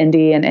 and I had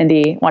Indy, and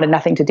Indy wanted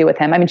nothing to do with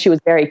him. I mean, she was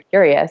very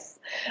curious.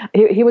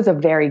 He was a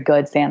very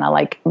good Santa,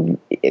 like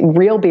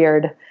real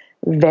beard,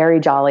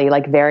 very jolly,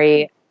 like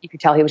you could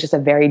tell he was just a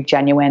very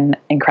genuine,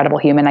 incredible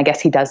human. I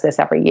guess he does this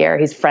every year.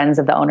 He's friends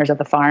of the owners of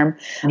the farm,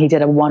 and he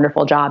did a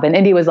wonderful job. And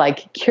Indy was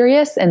like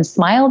curious and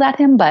smiled at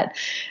him, but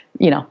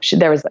you know,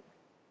 there's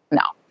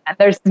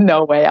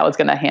no way I was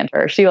going to hand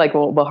her. She like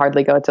will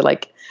hardly go to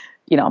like,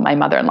 you know, my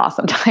mother-in-law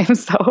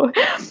sometimes.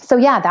 So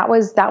yeah, that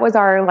was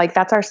our, like,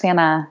 that's our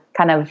Santa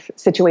kind of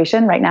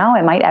situation right now.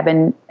 It might ebb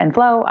and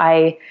flow.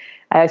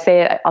 I'll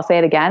say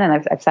it again.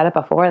 And I've said it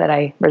before that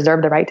I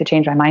reserve the right to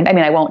change my mind. I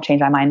mean, I won't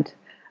change my mind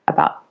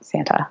about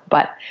Santa,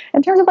 but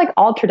in terms of like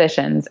all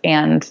traditions,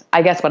 and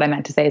I guess what I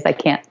meant to say is I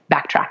can't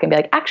backtrack and be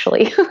like,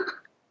 actually,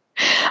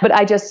 but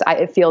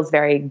it feels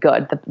very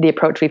good. The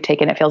approach we've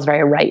taken, it feels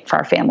very right for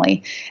our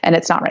family, and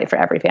it's not right for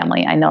every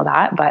family. I know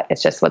that, but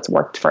it's just what's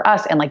worked for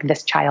us and like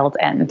this child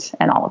and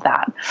all of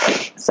that.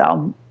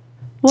 So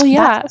well,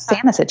 yeah, that's the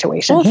Santa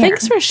situation. Well, here.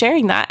 Thanks for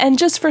sharing that. And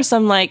just for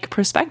some like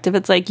perspective,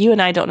 it's like you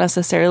and I don't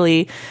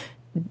necessarily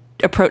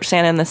approach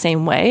Santa in the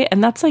same way.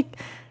 And that's like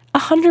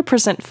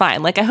 100%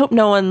 fine. Like, I hope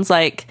no one's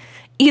like,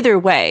 either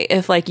way,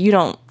 if like you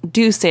don't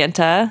do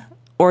Santa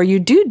or you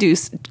do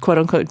quote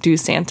unquote do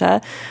Santa,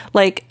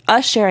 like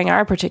us sharing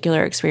our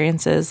particular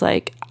experiences,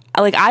 like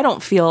I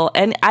don't feel,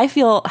 and I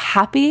feel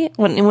happy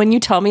when you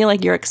tell me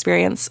like your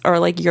experience or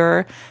like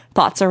your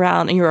thoughts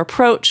around and your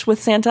approach with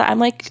Santa. I'm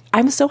like,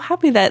 I'm so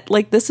happy that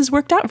like this has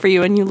worked out for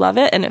you and you love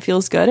it and it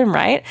feels good and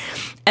right.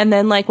 And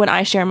then like when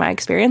I share my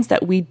experience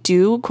that we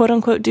do quote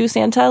unquote do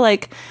Santa,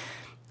 like,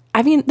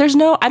 I mean,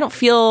 I don't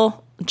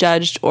feel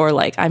judged or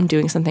like I'm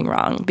doing something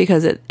wrong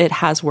because it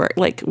has worked.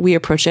 Like we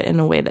approach it in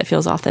a way that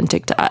feels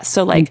authentic to us.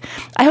 So like,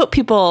 I hope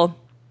people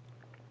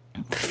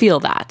feel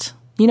that,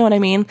 You know what I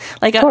mean?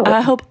 Like, Totally. I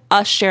hope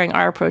us sharing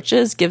our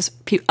approaches gives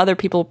other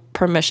people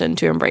permission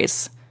to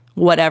embrace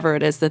whatever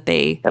it is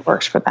that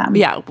works for them.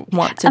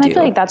 Want to and do. I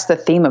feel like that's the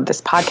theme of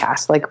this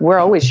podcast. Like, we're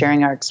always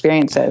sharing our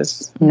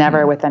experiences,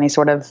 never with any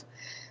sort of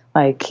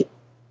like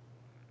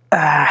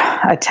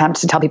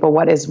attempt to tell people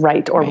what is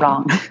right or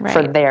wrong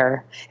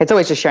for it's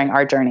always just sharing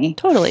our journey.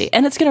 Totally.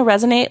 And it's going to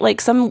resonate. Like,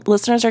 some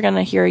listeners are going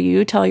to hear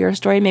you tell your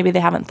story. Maybe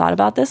they haven't thought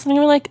about this and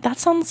they're like, that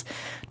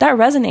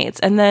resonates.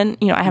 And then,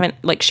 I haven't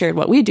like shared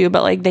what we do,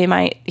 but like they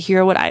might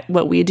hear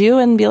what we do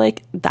and be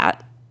like,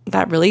 that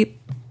really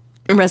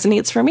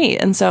resonates for me.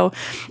 And so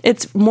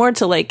it's more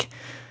to like,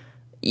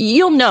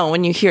 you'll know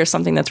when you hear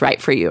something that's right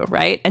for you,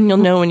 right? And you'll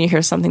know when you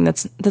hear something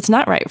that's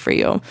not right for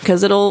you,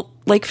 because it'll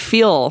like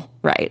feel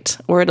right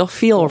or it'll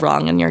feel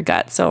wrong in your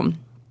gut. So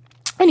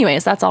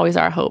anyways, that's always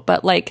our hope.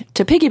 But like,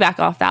 to piggyback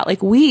off that,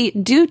 like, we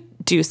do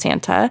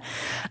Santa,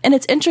 and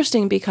it's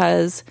interesting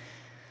because,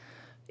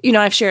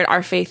 I've shared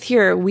our faith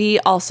here. We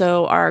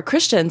also are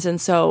Christians.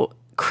 And so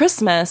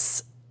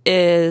Christmas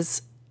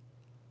is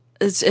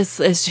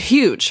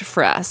huge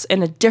for us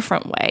in a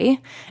different way.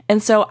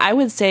 And so I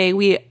would say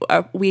we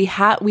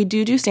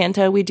do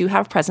Santa. We do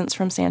have presents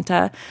from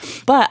Santa,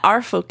 but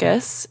our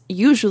focus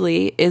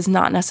usually is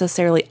not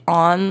necessarily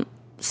on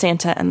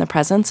Santa and the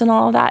presents and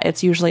all of that.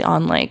 It's usually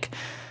on like,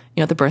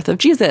 the birth of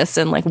Jesus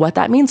and like what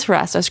that means for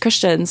us as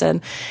Christians.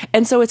 And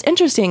so it's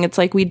interesting. It's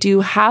like we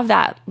do have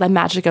the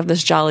magic of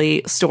this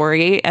jolly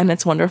story, and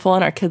it's wonderful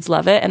and our kids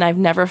love it. And I've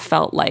never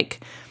felt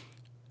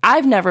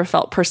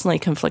personally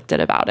conflicted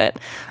about it.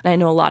 And I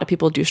know a lot of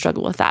people do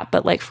struggle with that,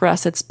 but like for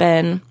us, it's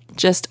been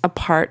just a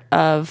part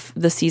of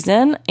the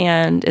season,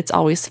 and it's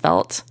always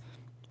felt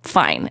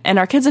fine. And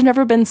our kids have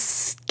never been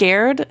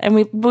scared, and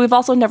we've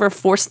also never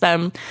forced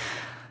them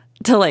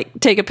to like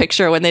take a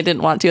picture when they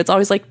didn't want to. It's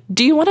always like,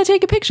 do you want to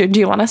take a picture?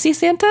 Do you want to see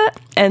Santa?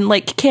 And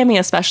like Cammie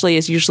especially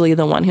is usually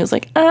the one who's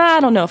like,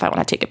 I don't know if I want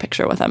to take a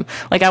picture with him.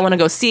 Like, I want to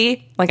go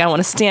see, like I want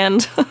to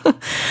stand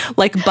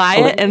like by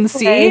it and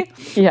see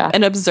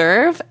and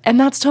observe. And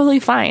that's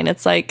totally fine.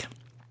 It's like,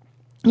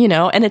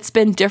 and it's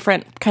been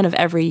different kind of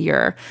every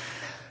year.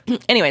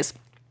 Anyways,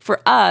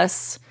 for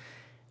us,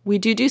 we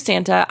do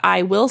Santa.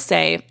 I will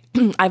say,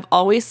 I've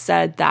always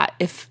said that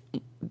if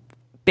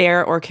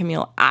Bear or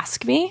Camille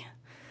ask me,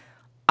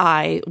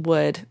 I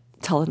would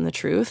tell them the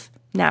truth.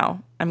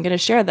 Now, I'm going to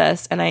share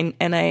this, and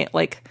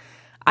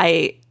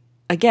I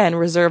again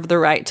reserve the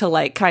right to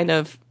like kind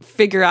of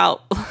figure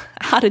out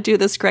how to do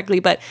this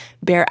correctly. But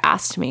Bear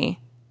asked me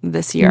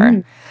this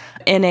year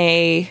in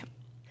a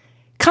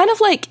kind of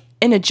like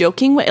in a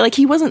joking way. Like,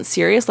 he wasn't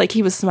serious. Like,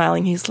 he was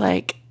smiling. He's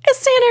like, "Is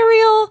Santa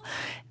real?"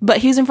 But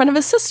he's in front of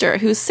his sister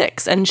who's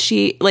 6, and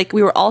she, like,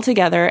 we were all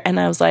together, and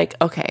I was like,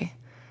 okay,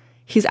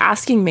 he's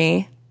asking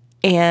me,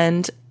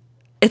 and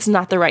it's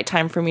not the right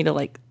time for me to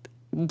like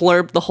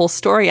blurb the whole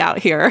story out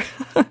here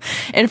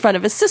in front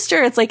of his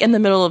sister. It's like in the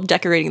middle of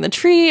decorating the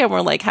tree, and we're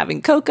like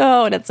having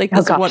cocoa, and it's like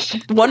this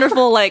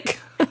wonderful like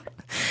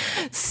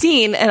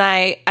scene. And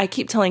I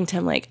keep telling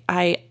Tim, like,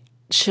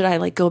 should I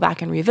like go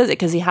back and revisit?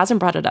 Because he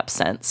hasn't brought it up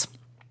since.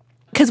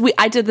 Because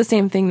I did the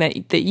same thing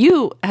that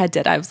you had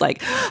did. I was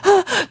like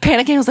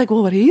panicking. I was like,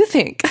 well, what do you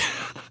think?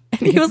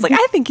 And he was like,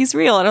 I think he's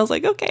real. And I was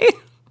like, okay.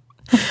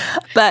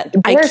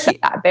 But Bear said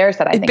that. Bear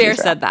said, I think Bear he's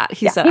real. said that.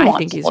 He said, I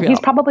think he's real. He's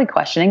probably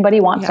questioning, but he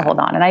wants to hold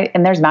on.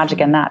 And there's magic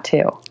in that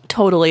too.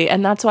 Totally.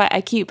 And that's why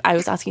I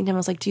was asking him, I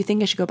was like, do you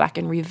think I should go back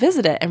and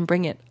revisit it and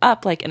bring it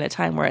up like in a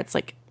time where it's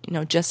like,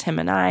 just him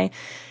and I? And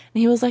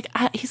he was like,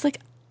 I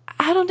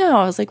don't know.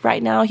 I was like,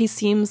 right now he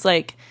seems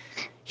like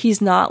he's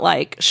not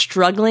like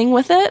struggling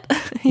with it.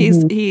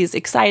 He's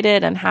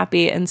excited and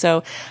happy. And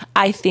so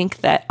I think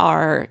that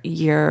our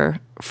year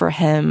for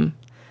him,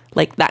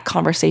 like that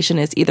conversation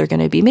is either going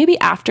to be maybe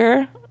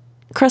after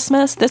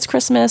this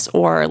Christmas,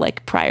 or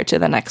like prior to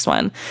the next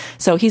one.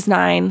 So he's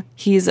 9,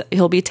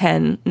 he'll be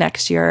 10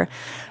 next year.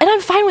 And I'm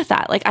fine with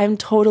that. Like, I'm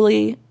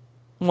totally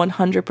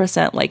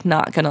 100% like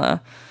not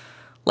gonna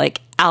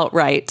like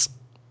outright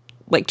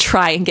like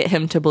try and get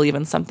him to believe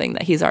in something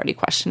that he's already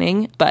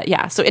questioning. But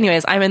yeah. So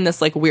anyways, I'm in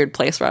this like weird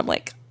place where I'm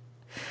like,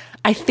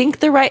 I think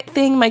the right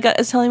thing my gut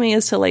is telling me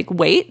is to like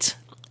wait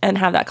and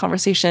have that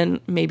conversation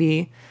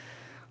maybe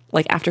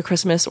like after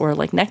Christmas or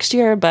like next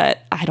year, but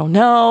I don't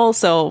know.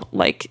 So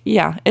like,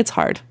 yeah, it's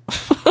hard.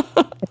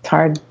 It's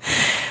hard.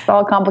 It's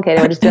all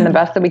complicated. We're just doing the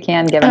best that we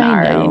can given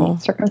our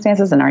unique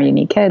circumstances and our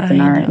unique kids and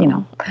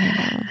our,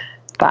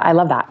 but I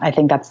love that. I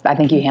think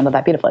you handled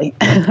that beautifully.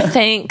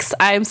 Thanks.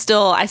 I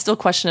still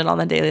question it on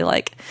the daily,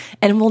 like,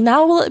 and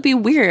now will it be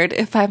weird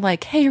if I'm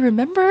like, hey,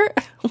 remember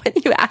when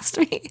you asked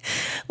me?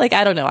 Like,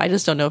 I don't know. I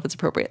just don't know if it's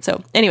appropriate.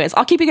 So anyways,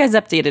 I'll keep you guys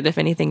updated if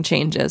anything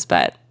changes,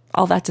 but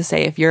all that to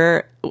say, if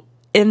you're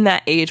in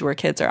that age where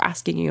kids are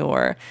asking you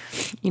or,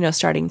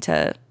 starting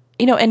to,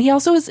 and he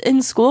also is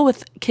in school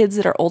with kids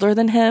that are older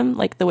than him,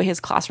 like the way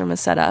his classroom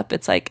is set up.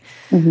 It's like,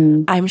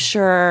 I'm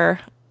sure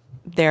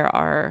there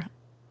are,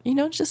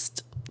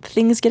 just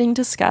things getting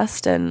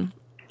discussed and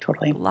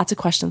totally lots of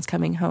questions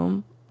coming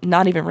home,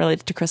 not even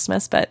related to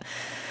Christmas, but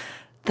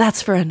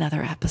that's for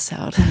another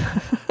episode.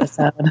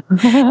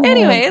 episode.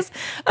 Anyways,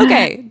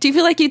 okay. Do you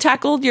feel like you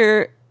tackled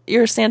your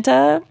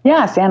Santa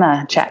Yeah,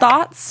 Santa, check.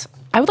 thoughts?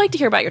 I would like to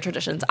hear about your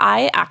traditions.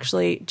 I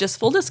actually, just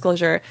full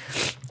disclosure,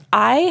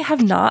 I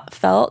haven't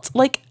felt,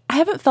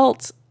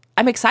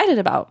 I'm excited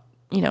about,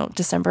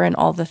 December and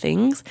all the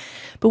things,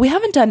 but we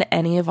haven't done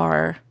any of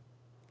our,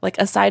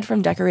 aside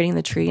from decorating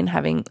the tree and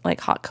having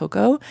hot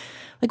cocoa,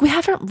 we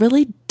haven't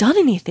really done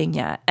anything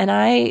yet. And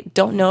I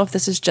don't know if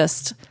this is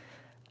just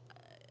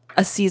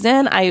a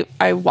season.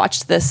 I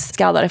watched this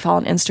gal that I follow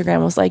on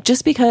Instagram was like,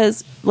 just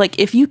because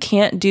if you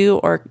can't do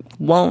or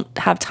won't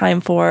have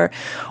time for,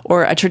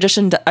 or a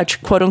tradition, a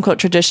quote unquote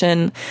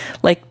tradition,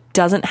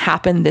 doesn't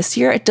happen this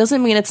year, it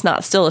doesn't mean it's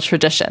not still a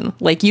tradition.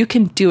 You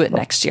can do it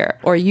next year,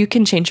 or you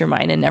can change your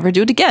mind and never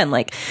do it again.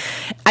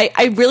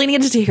 I really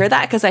needed to hear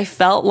that, because I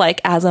felt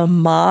as a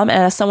mom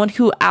and as someone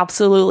who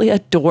absolutely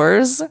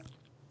adores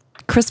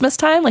Christmas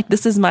time,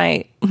 this is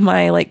my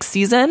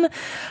season,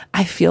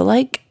 I feel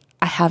like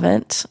I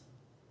haven't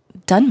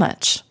done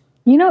much.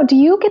 Do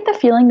you get the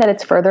feeling that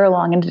it's further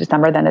along into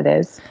December than it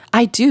is?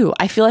 I do.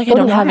 I feel like I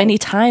don't have any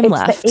time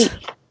left.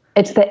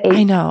 It's the 8th.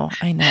 I know.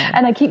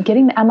 And I keep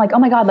getting, I'm like, oh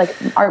my God,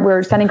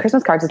 we're sending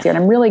Christmas cards this year,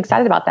 and I'm really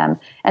excited about them.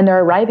 And they're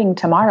arriving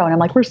tomorrow. And I'm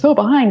like, we're so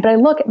behind. But I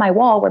look at my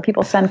wall where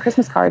people send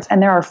Christmas cards,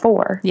 and there are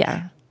 4.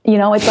 Yeah.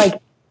 It's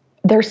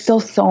there's still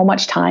so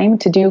much time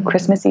to do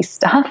Christmassy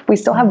stuff. We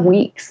still have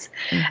weeks.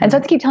 Mm-hmm. And so I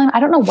have to keep telling them, I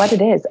don't know what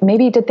it is.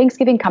 Maybe did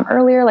Thanksgiving come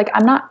earlier?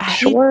 I'm not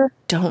sure. I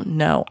don't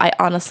know. I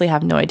honestly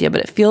have no idea, but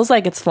it feels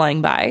like it's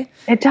flying by.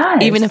 It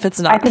does. Even if it's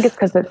not. I think it's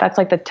because that's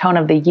the tone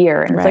of the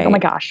year. And it's right. oh my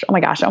gosh,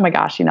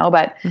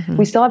 but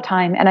we still have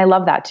time. And I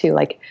love that too.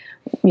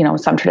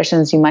 Some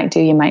traditions you might do,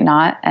 you might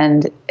not.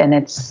 And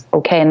it's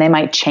okay. And they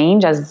might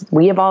change as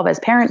we evolve as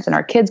parents and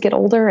our kids get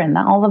older and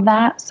all of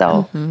that.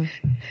 So,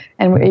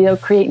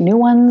 and create new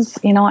ones,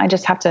 I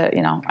just have to,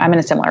 I'm in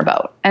a similar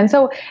boat. And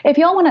so if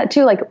y'all want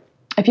to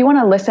if you want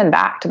to listen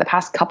back to the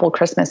past couple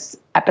Christmas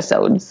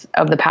episodes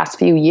of the past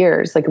few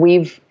years,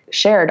 we've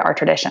shared our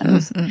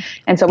traditions. Mm-hmm.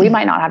 And so we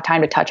might not have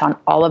time to touch on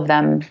all of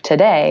them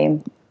today.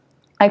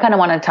 I kind of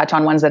want to touch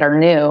on ones that are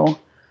new,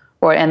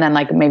 and then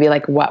maybe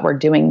what we're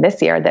doing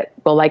this year that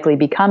will likely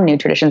become new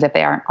traditions if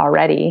they aren't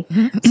already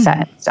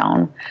set in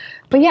stone.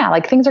 But yeah,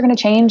 things are going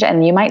to change,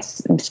 and you might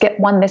skip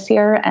one this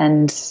year.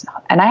 And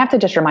I have to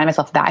just remind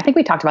myself of that. I think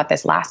we talked about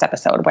this last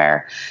episode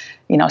where,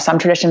 some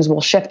traditions will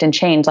shift and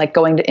change,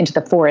 going into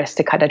the forest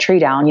to cut a tree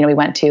down. We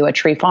went to a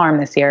tree farm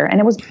this year, and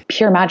it was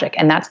pure magic.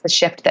 And that's the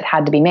shift that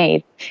had to be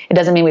made. It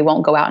doesn't mean we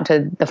won't go out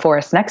into the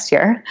forest next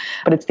year,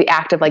 but it's the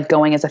act of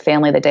going as a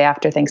family the day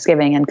after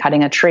Thanksgiving and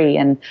cutting a tree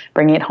and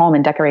bringing it home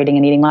and decorating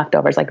and eating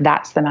leftovers.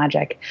 That's the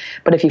magic.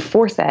 But if you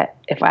force it,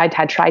 if I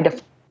had tried to,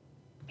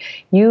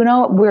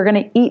 we're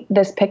going to eat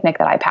this picnic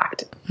that I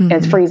packed, and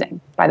it's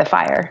freezing by the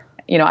fire,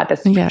 at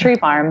this tree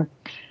farm,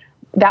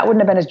 that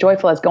wouldn't have been as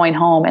joyful as going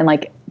home and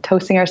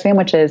toasting our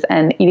sandwiches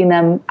and eating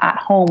them at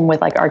home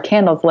with our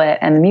candles lit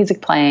and the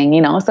music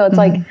playing, so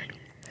it's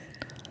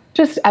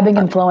just ebbing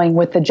and flowing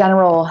with the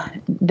general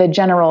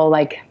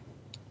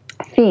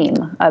theme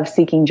of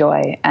seeking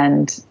joy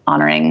and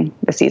honoring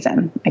the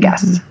season, I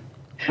guess.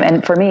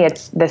 And for me,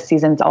 this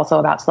season's also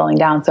about slowing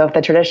down. So if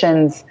the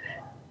traditions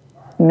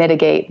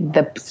mitigate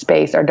the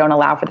space or don't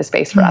allow for the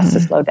space for us to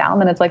slow down,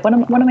 then it's what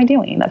am I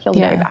doing? That feels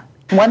very bad.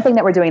 One thing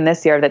that we're doing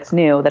this year that's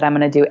new that I'm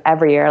going to do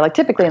every year,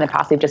 typically in the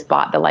past, we've just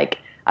bought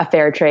a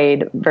fair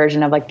trade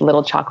version of the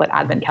little chocolate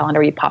advent calendar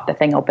where you pop the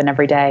thing open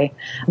every day.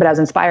 But I was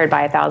inspired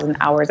by 1,000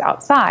 Hours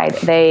Outside.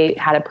 They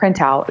had a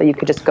printout that you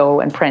could just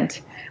go and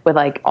print with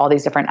all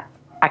these different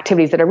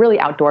activities that are really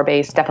outdoor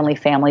based, definitely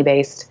family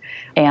based.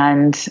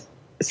 And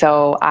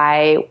so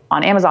I,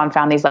 on Amazon,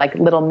 found these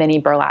little mini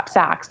burlap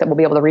sacks that we'll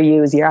be able to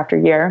reuse year after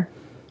year.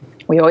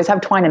 We always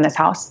have twine in this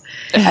house,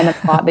 and then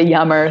bought the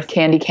Yummer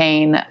candy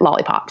cane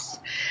lollipops.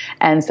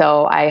 And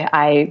so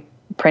I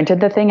printed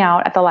the thing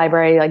out at the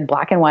library,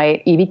 black and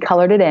white. Evie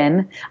colored it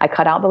in. I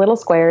cut out the little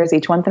squares.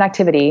 Each one's an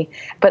activity.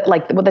 But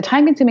the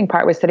time consuming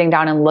part was sitting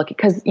down and looking,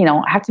 because,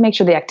 I have to make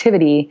sure the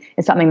activity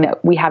is something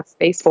that we have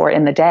space for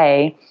in the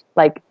day.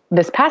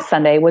 This past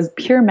Sunday was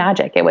pure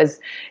magic. It was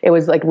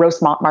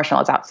roast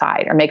marshmallows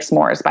outside or make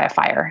s'mores by a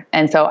fire.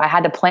 And so I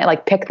had to plan,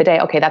 pick the day.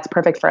 Okay, that's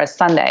perfect for a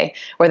Sunday,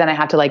 where then I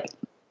have to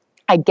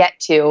I get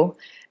to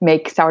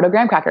make sourdough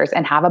graham crackers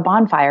and have a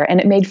bonfire. And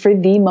it made for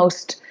the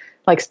most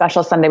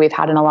special Sunday we've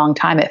had in a long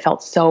time. It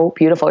felt so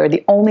beautiful. We were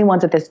the only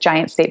ones at this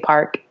giant state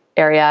park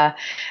area.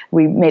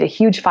 We made a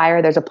huge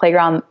fire. There's a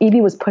playground. Evie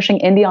was pushing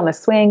Indy on the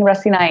swing.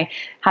 Rusty and I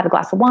had a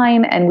glass of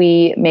wine, and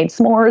we made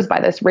s'mores by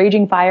this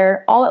raging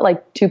fire, all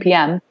at 2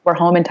 p.m. We're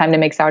home in time to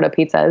make sourdough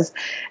pizzas.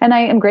 And I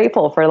am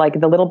grateful for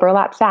the little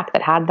burlap sack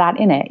that had that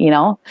in it,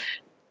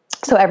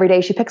 So every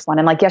day she picks one.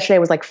 And yesterday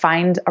was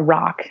find a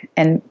rock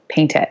and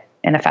paint it.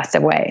 in a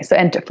festive way. So,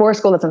 and for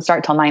school doesn't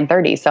start till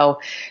 9:30. So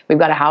we've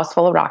got a house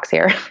full of rocks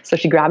here. So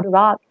she grabbed a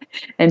rock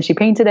and she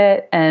painted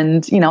it.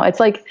 And, it's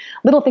like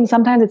little things.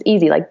 Sometimes it's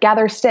easy, like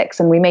gather sticks.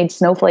 And we made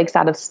snowflakes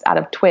out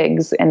of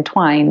twigs and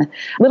twine,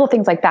 little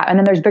things like that. And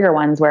then there's bigger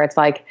ones where it's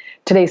like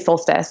today's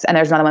solstice. And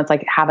there's another one that's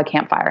like have a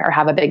campfire or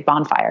have a big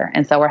bonfire.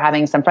 And so we're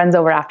having some friends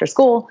over after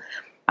school.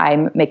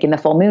 I'm making the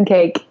full moon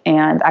cake,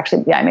 and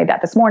actually, I made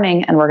that this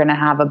morning, and we're going to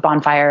have a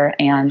bonfire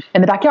and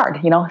in the backyard,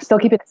 still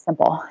keep it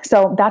simple.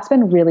 So that's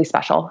been really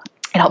special.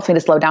 It helps me to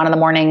slow down in the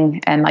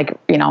morning, and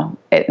no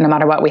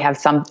matter what, we have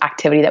some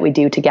activity that we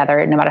do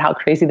together, no matter how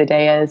crazy the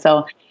day is.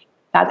 So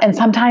and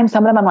sometimes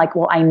some of them I'm like,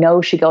 well, I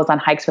know she goes on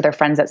hikes with her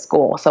friends at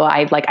school. So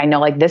I know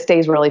like this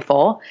day's really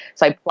full.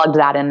 So I plugged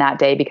that in that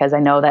day because I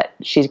know that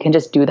she can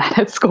just do that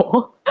at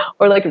school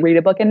or like read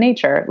a book in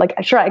nature. Like,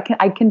 sure,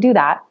 I can do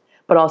that.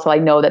 But also I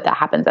know that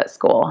happens at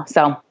school.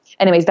 So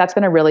anyways, that's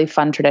been a really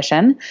fun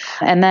tradition.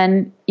 And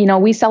then,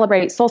 we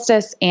celebrate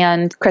solstice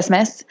and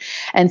Christmas.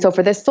 And so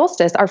for this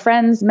solstice, our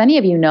friends, many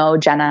of you know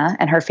Jenna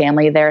and her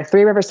family, they're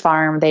Three Rivers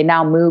Farm. They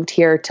now moved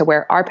here to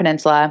where our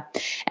peninsula,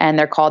 and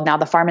they're called now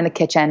the Farm in the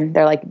Kitchen.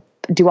 They're like,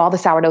 do all the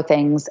sourdough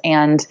things,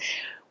 and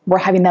we're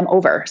having them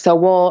over.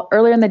 So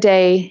earlier in the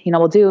day,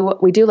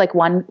 we do like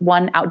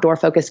one outdoor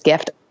focused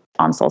gift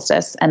on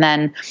solstice. And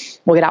then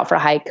we'll get out for a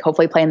hike,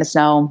 hopefully play in the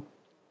snow.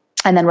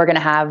 And then we're going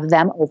to have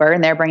them over,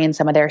 and they're bringing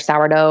some of their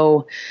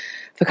sourdough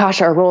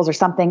focaccia or rolls or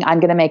something. I'm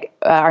going to make,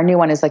 our new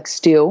one is like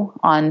stew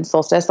on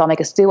solstice. So I'll make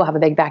a stew. We'll have a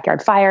big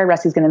backyard fire.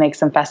 Rusty's going to make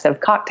some festive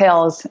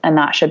cocktails, and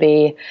that should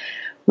be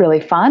really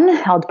fun.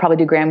 I'll probably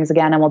do Graham's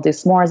again, and we'll do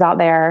s'mores out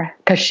there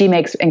because she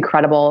makes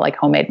incredible like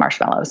homemade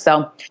marshmallows.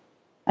 So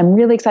I'm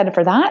really excited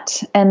for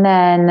that. And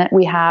then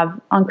we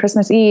have on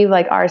Christmas Eve,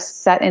 like our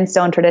set in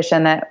stone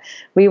tradition that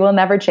we will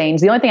never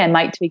change. The only thing I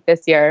might tweak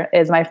this year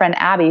is my friend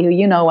Abby, who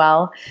you know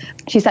well,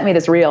 she sent me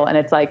this reel, and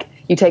it's like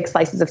you take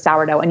slices of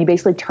sourdough and you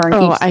basically turn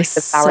each slice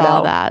of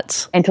sourdough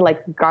into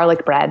like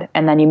garlic bread,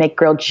 and then you make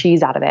grilled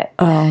cheese out of it.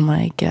 Oh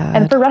my God.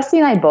 And for Rusty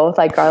and I both,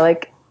 like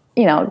garlic,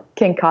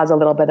 can cause a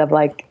little bit of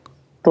like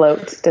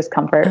bloat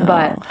discomfort,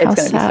 but it's going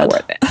to be so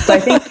worth it. So I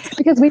think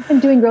because we've been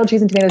doing grilled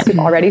cheese and tomato soup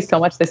already so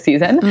much this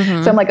season.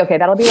 So I'm like, okay,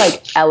 that'll be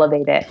like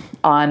elevate it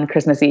on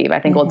Christmas Eve. I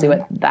think we'll do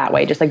it that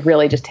way. Just like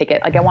really just take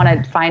it. Like I want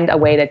to find a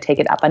way to take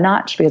it up a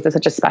notch because it's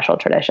such a special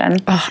tradition.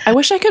 I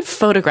wish I could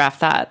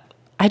photograph that.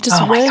 I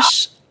just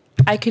wish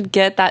I could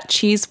get that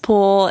cheese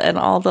pool and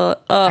all the,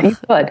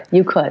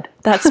 You could.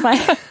 That's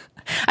my...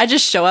 I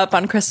just show up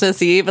on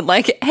Christmas Eve and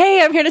like,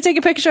 hey, I'm here to take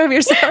a picture of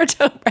your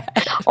sourdough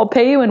bread. I'll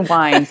pay you in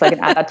wine so I can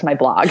add that to my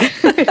blog.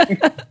 Oh my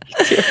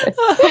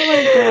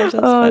gosh, that's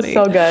funny.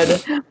 So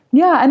good.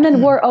 Yeah, and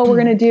then we're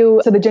going to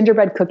do, so the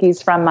gingerbread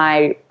cookies from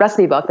my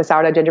recipe book, the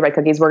sourdough gingerbread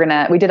cookies,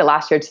 we did it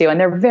last year too, and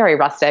they're very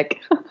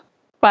rustic.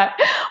 But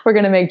we're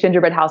going to make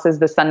gingerbread houses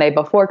the Sunday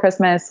before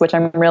Christmas, which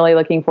I'm really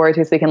looking forward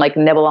to so we can like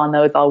nibble on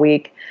those all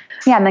week.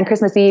 Yeah, and then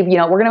Christmas Eve,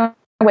 we're going to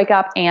wake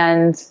up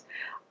and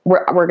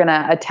we're going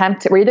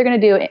to we're either going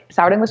to do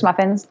sourdough English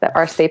muffins that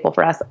are a staple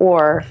for us,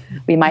 or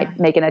we might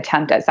make an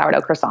attempt at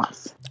sourdough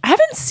croissants. I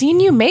haven't seen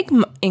you make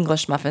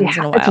English muffins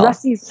in a while. It's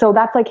Rusty's, so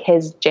that's like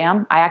his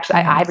jam.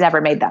 I've never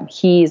made them.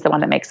 He's the one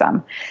that makes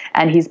them,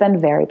 and he's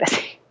been very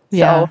busy.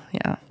 So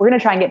we're going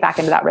to try and get back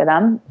into that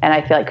rhythm. And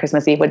I feel like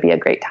Christmas Eve would be a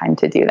great time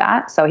to do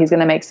that. So he's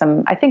going to make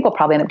I think we'll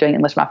probably end up doing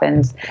English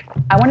muffins.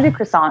 I want to do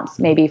croissants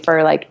maybe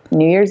for like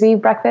New Year's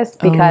Eve breakfast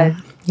because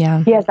he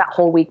has that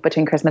whole week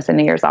between Christmas and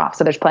New Year's off.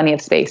 So there's plenty of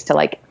space to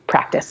like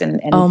practice.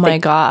 And oh my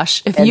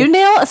gosh. If you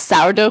nail a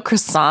sourdough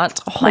croissant,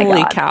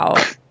 holy cow.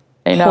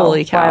 I know.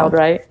 Holy cow. Wild,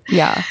 right?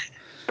 Yeah.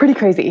 Pretty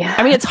crazy.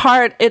 I mean, it's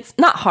hard. It's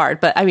not hard,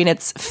 but I mean,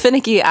 it's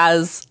finicky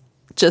as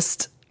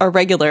just a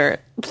regular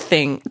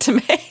thing to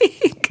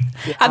make.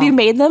 Yeah. Have you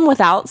made them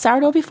without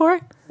sourdough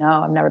before?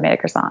 No, I've never made a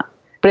croissant.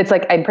 But it's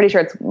like, I'm pretty sure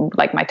it's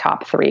like my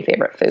top 3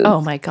 favorite foods. Oh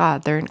my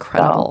God, they're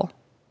incredible. So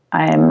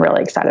I'm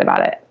really excited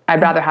about it.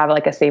 I'd rather have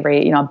like a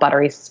savory,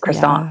 buttery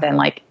croissant than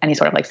like any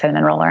sort of like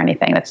cinnamon roll or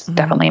anything. That's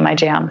definitely my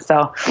jam.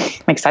 So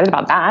I'm excited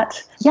about that.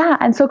 Yeah.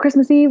 And so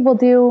Christmas Eve, we'll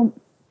do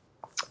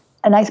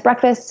a nice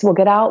breakfast. We'll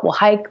get out, we'll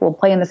hike, we'll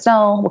play in the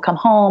snow, we'll come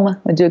home,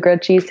 we'll do a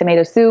grilled cheese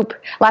tomato soup.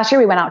 Last year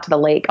we went out to the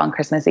lake on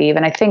Christmas Eve,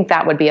 and I think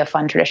that would be a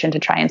fun tradition to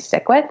try and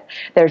stick with.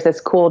 There's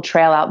this cool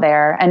trail out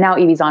there, and now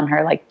Evie's on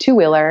her like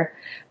 2-wheeler,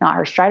 not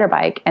her Strider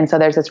bike. And so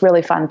there's this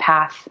really fun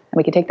path, and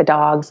we can take the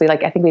dogs. I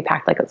think we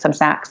packed like some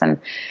snacks, and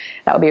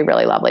that would be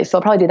really lovely. So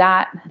we'll probably do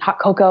that, hot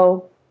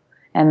cocoa,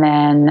 and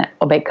then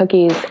we'll bake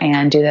cookies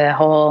and do the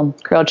whole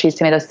grilled cheese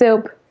tomato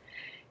soup,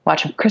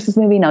 watch a Christmas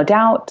movie, no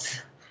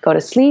doubt, go to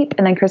sleep.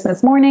 And then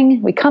Christmas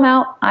morning, we come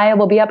out. I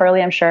will be up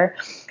early, I'm sure.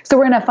 So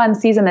we're in a fun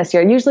season this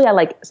year. Usually I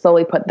like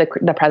slowly put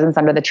the presents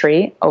under the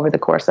tree over the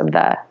course of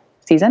the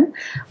season,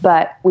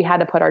 but we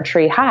had to put our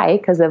tree high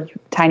because of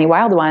Tiny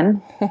Wild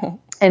One.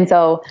 And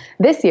so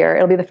this year,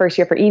 it'll be the first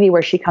year for Evie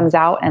where she comes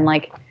out and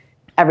like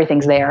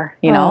everything's there,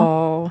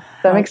 Oh,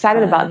 so I'm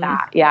excited about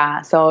that.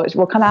 Yeah. So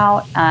we'll come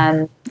out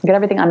and get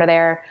everything under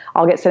there.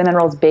 I'll get cinnamon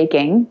rolls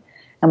baking.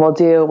 And we'll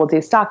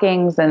do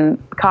stockings and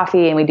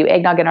coffee, and we do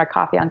eggnog in our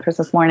coffee on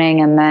Christmas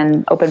morning, and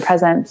then open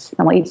presents,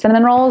 and we'll eat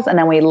cinnamon rolls, and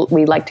then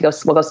we like to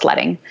we'll go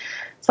sledding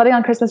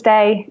on Christmas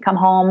Day, come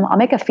home. I'll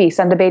make a feast.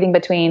 I'm debating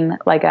between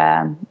like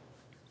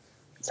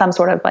some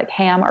sort of like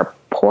ham or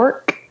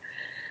pork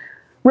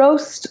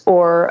roast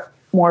or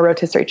more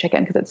rotisserie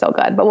chicken because it's so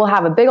good. But we'll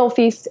have a big old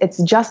feast. It's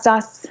just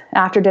us.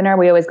 After dinner,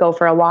 we always go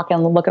for a walk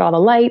and look at all the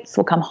lights.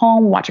 We'll come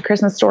home, watch A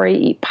Christmas Story,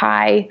 eat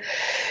pie.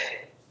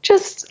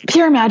 Just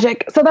pure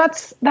magic. So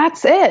that's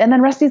it. And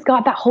then Rusty's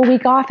got that whole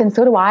week off, and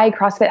so do I.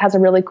 CrossFit has a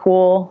really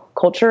cool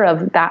culture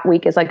of that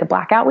week is like a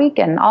blackout week,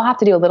 and I'll have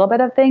to do a little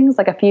bit of things,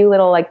 like a few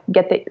little, like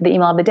get the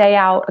email of the day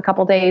out a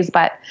couple days,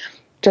 but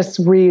just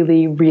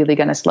really, really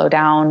going to slow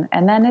down.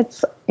 And then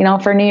it's,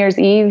 for New Year's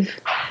Eve,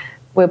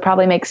 we'll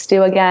probably make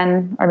stew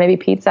again, or maybe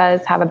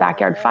pizzas, have a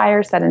backyard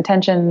fire, set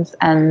intentions,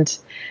 and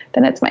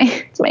then it's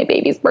my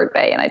baby's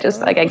birthday, and I just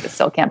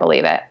still can't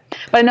believe it.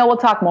 But I know we'll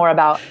talk more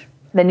about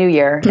the new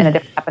year in a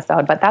different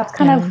episode, but that's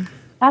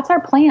that's our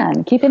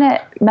plan. Keeping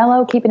it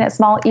mellow, keeping it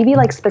small. Evie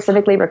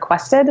specifically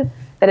requested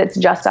that it's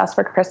just us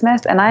for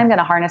Christmas, and I'm going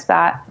to harness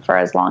that for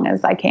as long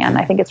as I can.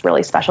 I think it's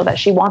really special that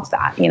she wants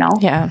that,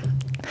 Yeah.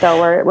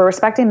 So we're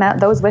respecting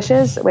those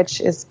wishes,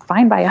 which is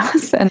fine by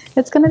us, and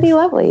it's going to be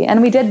lovely.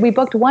 And we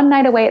booked one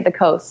night away at the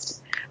coast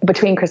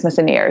between Christmas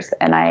and New Year's,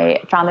 and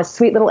I found this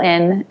sweet little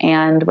inn,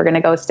 and we're going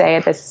to go stay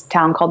at this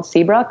town called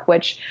Seabrook,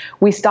 which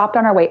we stopped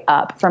on our way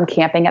up from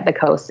camping at the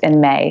coast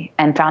in May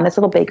and found this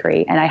little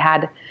bakery. And I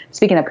had,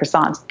 speaking of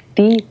croissants,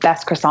 the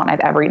best croissant I've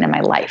ever eaten in my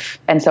life.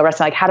 And so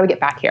Rusty, how do we get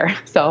back here?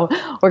 So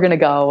we're going to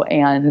go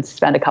and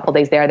spend a couple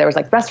days there. There was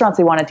restaurants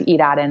we wanted to eat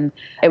at, and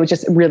it was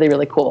just really,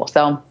 really cool.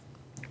 So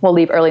we'll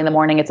leave early in the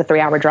morning. It's a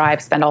 3-hour drive,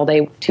 spend all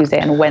day Tuesday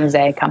and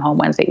Wednesday, come home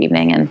Wednesday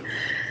evening, and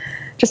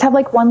just have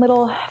one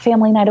little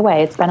family night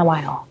away. It's been a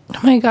while. Oh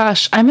my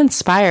gosh, I'm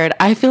inspired.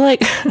 I feel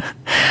like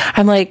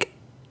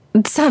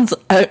it sounds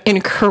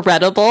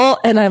incredible.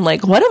 And I'm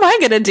like, what am I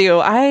going to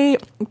do?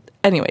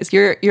 Anyways,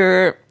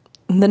 your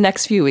the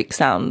next few weeks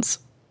sounds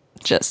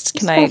just,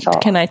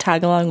 can I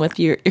tag along with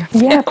your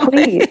family? Yeah,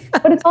 please.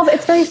 But it's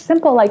very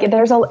simple.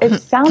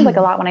 It sounds like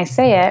a lot when I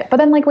say it, but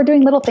then we're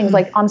doing little things.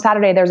 On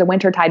Saturday, there's a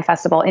Wintertide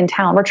festival in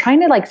town. We're trying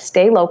to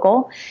stay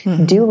local,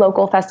 do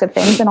local festive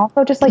things, and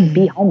also just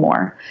be home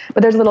more.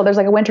 But there's a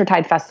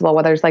Wintertide festival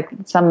where there's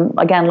some,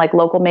 again,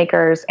 local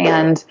makers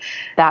and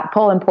that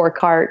pull and pour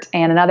cart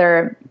and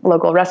another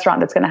local restaurant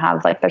that's going to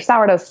have their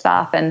sourdough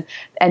stuff. And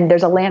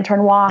there's a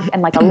lantern walk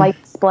and a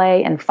light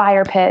display and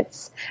fire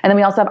pits. And then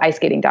we also have ice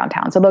skating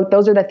downtown. So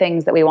those are the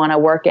things that we want to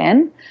work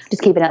in,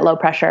 just keeping it low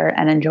pressure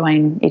and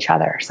enjoying each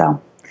other. So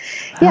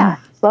yeah,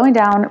 slowing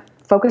down,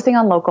 focusing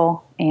on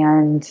local,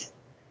 and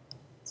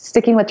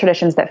sticking with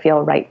traditions that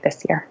feel right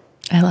this year.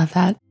 I love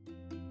that.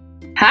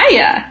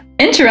 Hiya!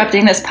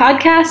 Interrupting this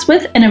podcast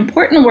with an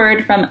important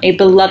word from a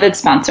beloved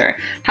sponsor,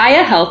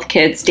 Hiya Health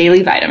Kids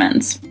Daily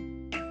Vitamins.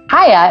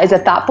 Hiya is a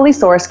thoughtfully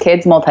sourced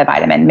kids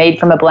multivitamin made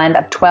from a blend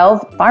of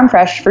 12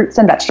 farm-fresh fruits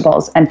and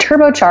vegetables and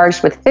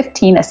turbocharged with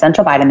 15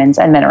 essential vitamins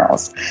and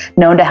minerals,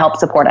 known to help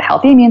support a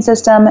healthy immune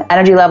system,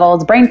 energy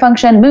levels, brain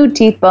function, mood,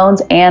 teeth,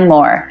 bones, and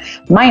more,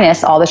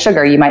 minus all the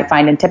sugar you might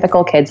find in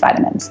typical kids'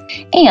 vitamins.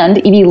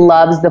 And Evie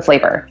loves the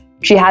flavor.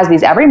 She has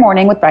these every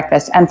morning with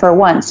breakfast, and for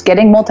once,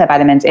 getting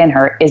multivitamins in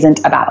her isn't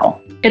a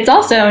battle. It's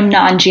also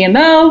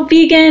non-GMO,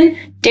 vegan,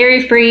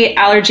 dairy-free,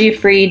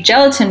 allergy-free,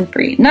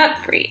 gelatin-free,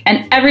 nut-free,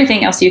 and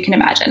everything else you can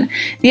imagine.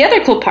 The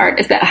other cool part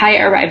is that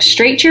Hiya arrives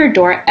straight to your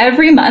door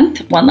every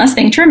month, one less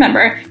thing to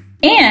remember,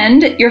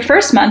 and your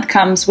first month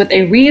comes with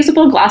a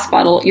reusable glass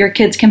bottle your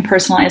kids can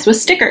personalize with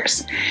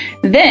stickers.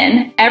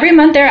 Then, every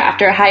month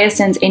thereafter, Hiya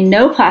sends a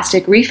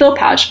no-plastic refill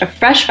pouch of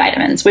fresh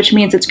vitamins, which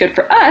means it's good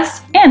for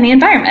us and the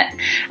environment.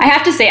 I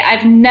have to say,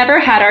 I've never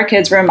had our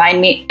kids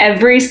remind me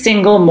every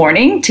single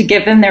morning to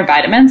give them their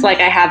vitamins like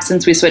I have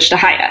since we switched to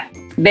Hiya.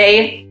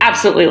 They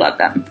absolutely love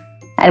them.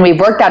 And we've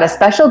worked out a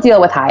special deal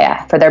with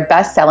Hiya for their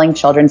best-selling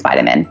children's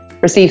vitamin.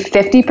 Receive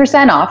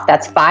 50% off,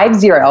 that's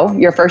 50,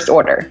 your first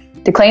order.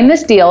 To claim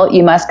this deal,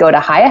 you must go to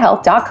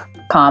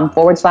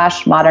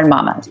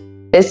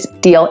hiyahealth.com/modernmamas. This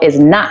deal is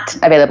not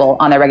available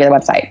on their regular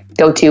website.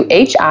 Go to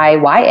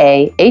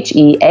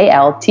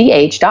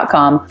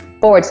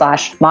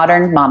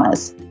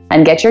hiyahealth.com/modernmamas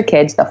and get your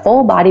kids the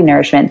full body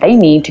nourishment they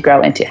need to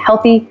grow into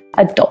healthy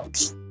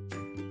adults.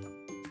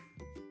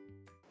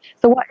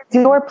 So what is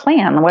your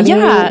plan? What are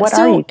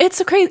you? It's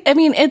a crazy,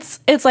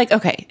 it's like,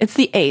 okay, it's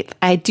the 8th.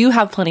 I do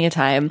have plenty of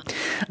time.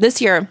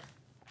 This year,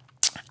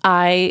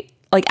 I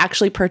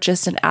actually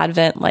purchased an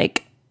Advent,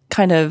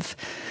 kind of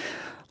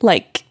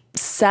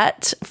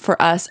set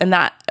for us. And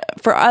that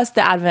for us,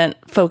 the Advent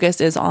focus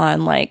is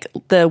on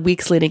the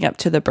weeks leading up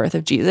to the birth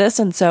of Jesus.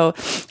 And so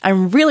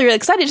I'm really, really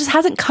excited. It just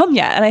hasn't come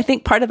yet. And I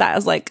think part of that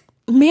is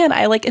man,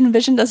 I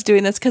envisioned us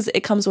doing this because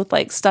it comes with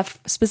stuff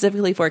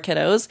specifically for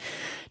kiddos,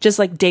 just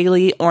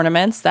daily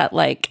ornaments that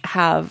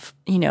have,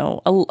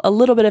 a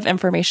little bit of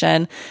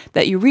information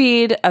that you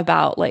read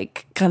about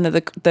kind of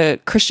the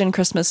Christian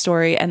Christmas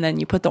story. And then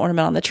you put the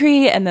ornament on the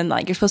tree, and then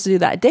you're supposed to do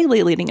that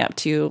daily leading up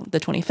to the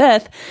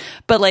 25th.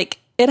 But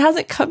it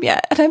hasn't come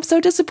yet. And I'm so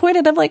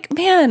disappointed. I'm like,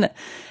 man,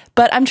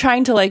 but I'm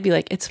trying to like be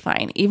like, it's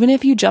fine. Even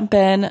if you jump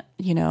in,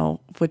 you know,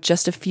 with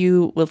just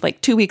with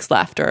like 2 weeks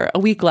left or a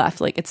week left,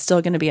 like it's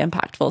still going to be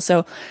impactful.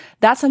 So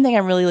that's something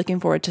I'm really looking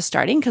forward to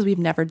starting because we've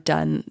never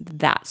done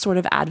that sort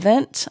of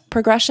Advent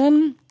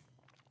progression.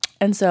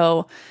 And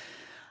so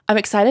I'm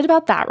excited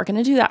about that. We're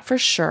going to do that for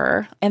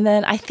sure. And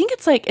then I think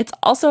it's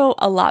also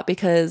a lot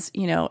because,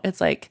 you know,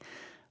 it's like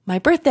my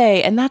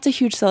birthday and that's a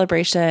huge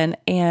celebration.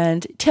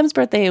 And Tim's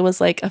birthday was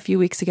like a few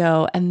weeks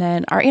ago. And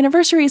then our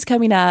anniversary is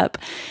coming up.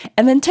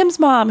 And then Tim's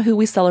mom, who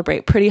we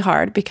celebrate pretty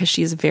hard because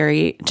she's a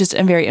very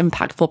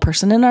impactful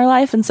person in our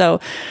life. And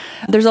so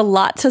there's a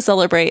lot to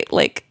celebrate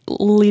like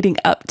leading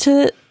up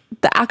to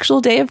the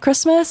actual day of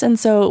Christmas. And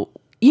so,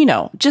 you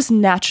know, just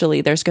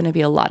naturally, there's going to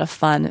be a lot of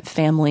fun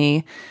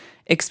family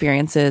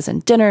experiences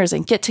and dinners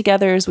and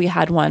get-togethers. We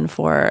had one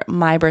for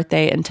my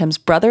birthday and Tim's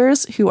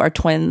brothers, who are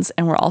twins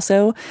and were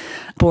also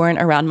born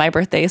around my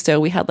birthday. So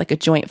we had like a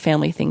joint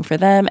family thing for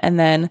them. And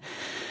then,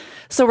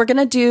 so we're going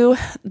to do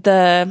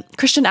the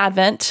Christian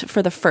Advent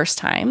for the first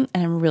time.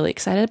 And I'm really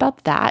excited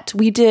about that.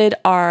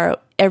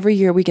 Every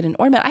year we get an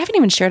ornament. I haven't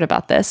even shared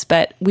about this,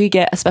 but we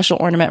get a special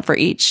ornament for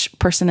each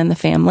person in the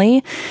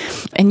family.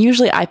 And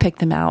usually I pick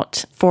them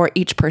out for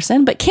each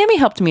person, but Cami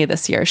helped me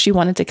this year. She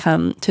wanted to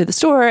come to the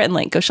store and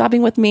like go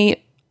shopping with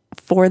me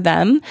for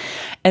them.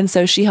 And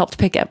so she helped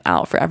pick it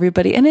out for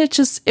everybody. And it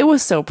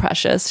was so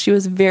precious. She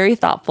was very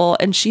thoughtful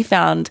and she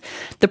found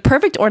the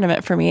perfect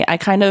ornament for me. I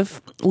kind of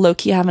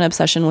low-key have an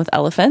obsession with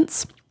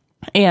elephants.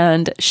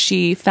 And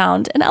she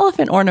found an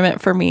elephant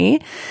ornament for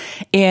me.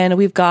 And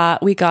we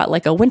got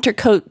like a winter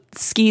coat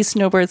ski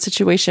snowbird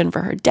situation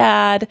for her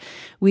dad.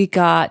 We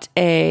got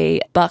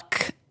a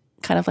buck,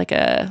 kind of like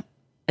a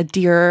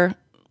deer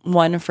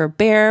one for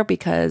Bear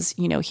because,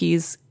 you know,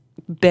 he's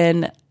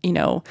been, you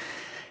know,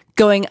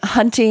 going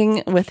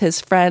hunting with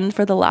his friend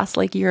for the last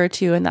like year or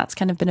two. And that's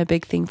kind of been a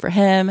big thing for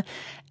him.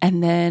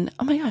 And then,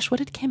 oh my gosh, what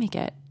did Cami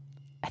get?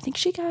 I think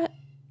she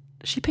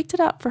picked it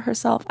up for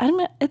herself.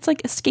 It's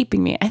like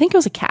escaping me. I think it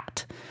was a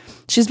cat.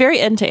 She's very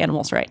into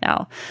animals right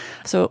now.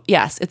 So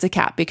yes, it's a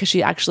cat because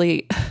she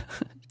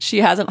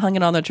hasn't hung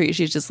it on the tree.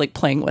 She's just like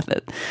playing with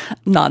it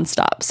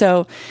nonstop.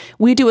 So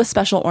we do a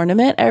special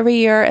ornament every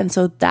year. And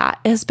so that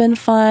has been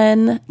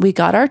fun. We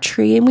got our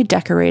tree and we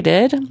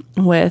decorated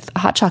with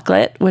hot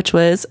chocolate, which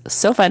was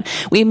so fun.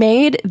 We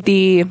made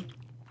the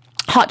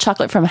hot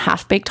chocolate from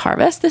Half Baked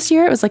Harvest this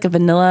year. It was like a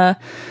vanilla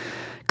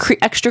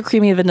extra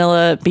creamy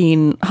vanilla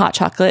bean hot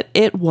chocolate.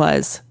 It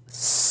was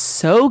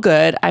so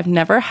good. I've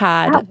never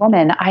had that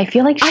woman. I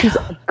feel like she's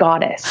a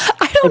goddess.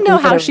 I don't know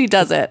how she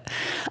does it.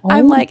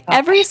 I'm like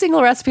every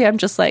single recipe. I'm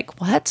just like,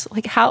 what?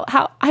 Like how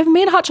I've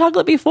made hot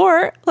chocolate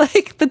before,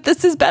 like, but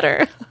this is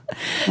better.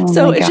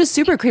 So it's just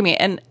super creamy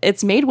and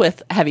it's made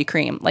with heavy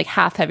cream, like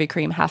half heavy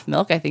cream, half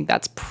milk. I think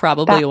that's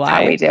probably why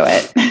how we do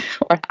it,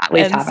 or at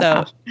least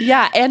half.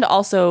 Yeah, and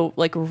also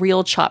like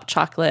real chopped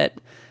chocolate.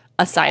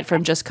 Aside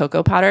from just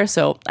cocoa powder.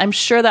 So I'm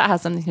sure that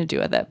has something to do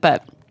with it,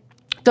 but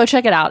go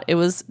check it out. It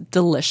was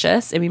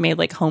delicious. And we made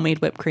like homemade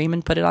whipped cream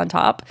and put it on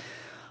top.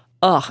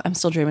 Oh, I'm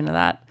still dreaming of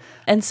that.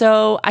 And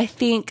so I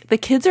think the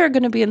kids are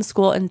going to be in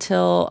school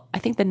until I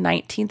think the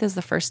 19th is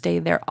the first day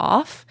they're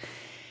off.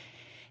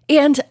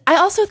 And I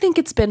also think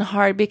it's been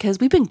hard because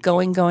we've been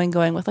going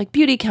with like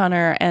Beauty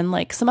Counter and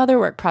like some other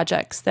work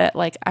projects that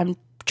like I'm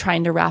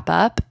trying to wrap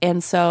up.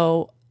 And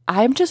so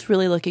I'm just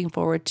really looking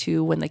forward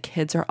to when the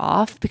kids are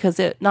off because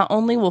it not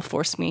only will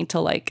force me to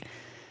like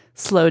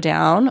slow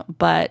down,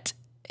 but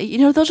you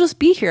know, they'll just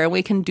be here and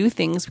we can do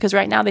things because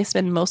right now they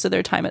spend most of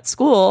their time at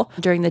school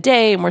during the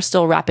day and we're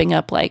still wrapping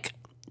up like,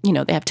 you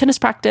know, they have tennis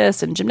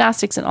practice and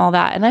gymnastics and all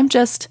that. And I'm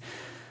just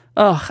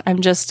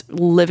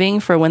living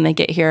for when they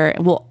get here.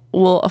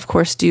 We'll of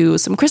course do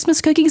some Christmas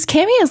cookies.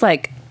 Cami is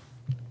like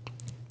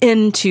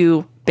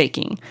into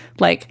baking.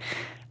 Like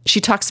she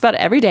talks about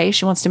it every day.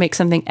 She wants to make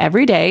something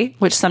every day,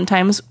 which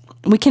sometimes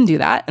we can do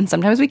that and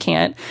sometimes we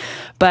can't.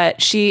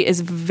 But she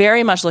is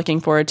very much looking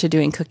forward to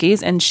doing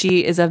cookies. And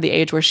she is of the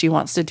age where she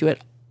wants to do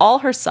it all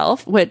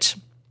herself, which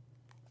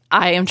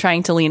I am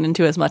trying to lean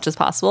into as much as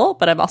possible.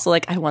 But I'm also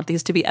like, I want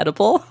these to be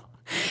edible.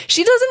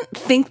 She doesn't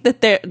think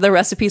that the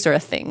recipes are a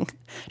thing.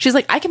 She's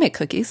like, I can make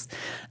cookies.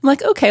 I'm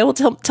like, okay, well,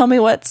 tell me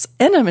what's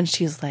in them. And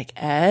she's like,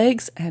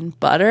 eggs and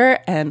butter.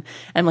 And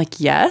I'm like,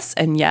 yes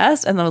and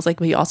yes. And then I was like,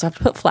 well, you also have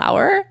to put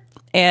flour.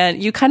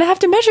 And you kind of have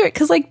to measure it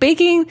because like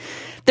baking,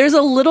 there's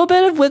a little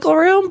bit of wiggle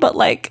room, but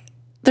like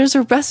there's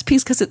a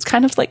recipes because it's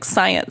kind of like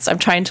science. I'm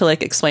trying to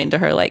like explain to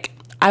her, like,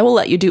 I will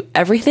let you do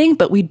everything,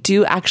 but we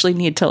do actually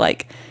need to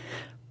like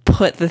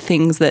put the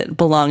things that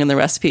belong in the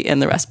recipe.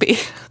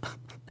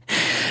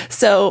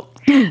 So,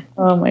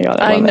 oh my God,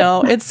 I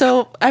know. It's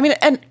so, I mean,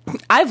 and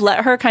I've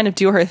let her kind of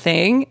do her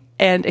thing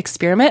and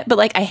experiment, but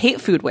like I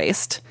hate food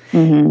waste.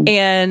 Mm-hmm.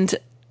 And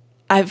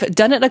I've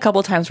done it a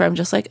couple times where I'm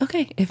just like,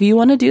 okay, if you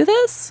want to do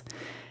this,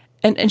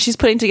 and she's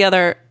putting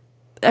together,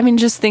 I mean,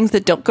 just things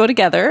that don't go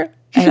together.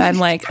 And I'm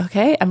like,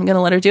 okay, I'm going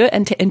to let her do it.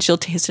 And she'll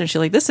taste it. And she's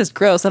like, this is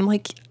gross. I'm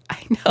like, I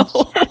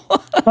know.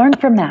 Learn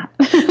from that.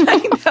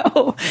 I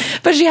know.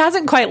 But she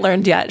hasn't quite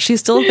learned yet. She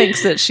still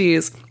thinks that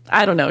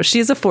I don't know,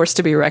 she's a force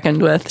to be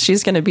reckoned with.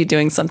 She's going to be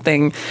doing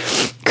something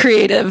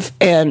creative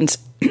and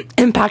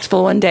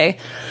impactful one day.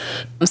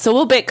 So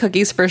we'll bake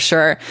cookies for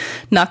sure.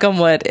 Knock on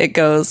wood, it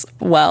goes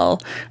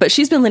well. But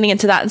she's been leaning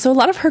into that. And so a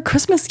lot of her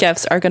Christmas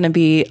gifts are going to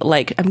be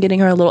like, I'm getting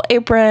her a little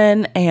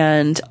apron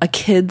and a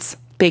kid's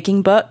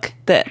baking book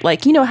that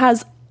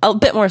has a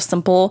bit more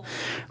simple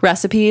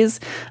recipes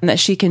and that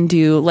she can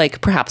do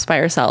like perhaps by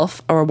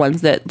herself, or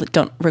ones that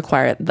don't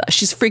require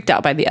she's freaked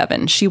out by the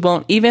oven. She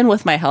won't, even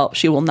with my help,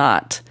 she will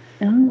not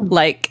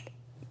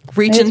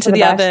reach into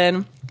the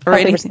oven or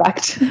anything.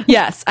 Respect.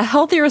 Yes, a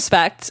healthy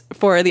respect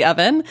for the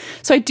oven.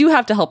 So I do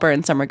have to help her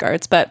in some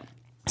regards, but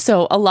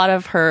so a lot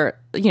of her,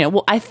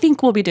 I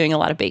think we'll be doing a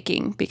lot of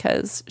baking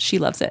because she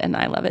loves it and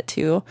I love it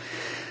too.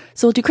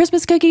 So we'll do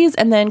Christmas cookies,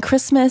 and then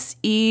Christmas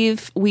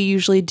Eve, we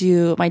usually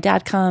do, my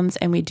dad comes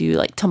and we do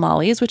like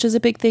tamales, which is a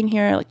big thing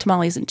here, like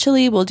tamales and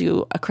chili. We'll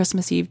do a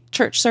Christmas Eve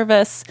church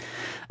service,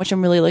 which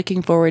I'm really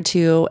looking forward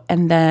to.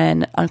 And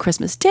then on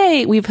Christmas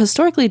Day, we've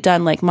historically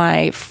done like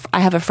I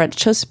have a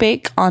French toast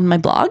bake on my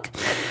blog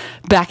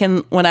back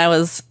in when I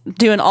was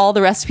doing all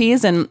the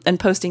recipes and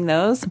posting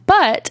those.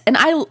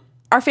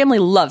 Our family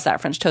loves that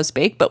French toast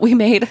bake, but we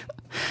made,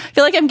 I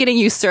feel like I'm getting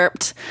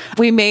usurped.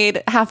 We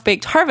made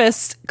half-baked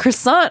harvest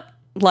croissant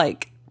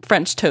like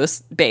French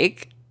toast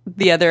bake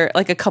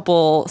a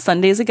couple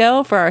Sundays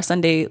ago for our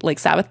Sunday like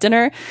Sabbath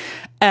dinner.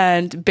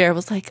 And Bear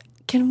was like,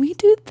 can we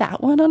do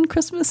that one on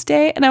Christmas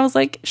Day? And I was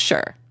like,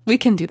 sure, we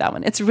can do that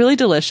one. It's really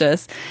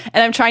delicious.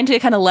 And I'm trying to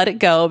kind of let it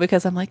go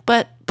because I'm like,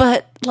 but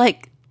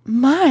like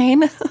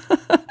mine,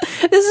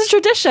 this is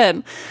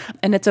tradition.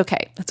 And it's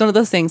okay. It's one of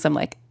those things I'm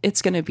like,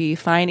 it's going to be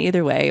fine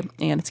either way.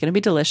 And it's going to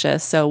be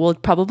delicious. So we'll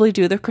probably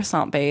do the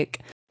croissant bake.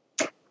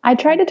 I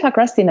tried to talk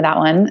Rusty into that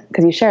one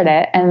because you shared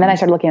it. And then I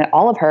started looking at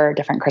all of her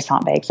different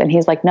croissant bakes. And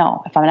he's like,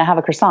 no, if I'm going to have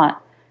a croissant,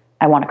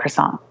 I want a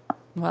croissant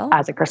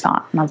as a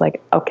croissant. And I was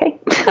like, okay.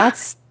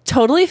 That's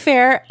totally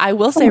fair. I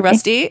will say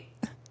Rusty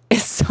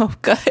is so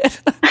good.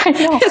 I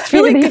know. It's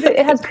really good.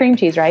 It has cream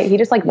cheese, right? He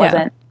just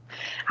wasn't.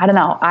 I don't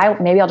know.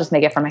 Maybe I'll just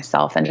make it for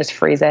myself and just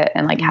freeze it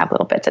and have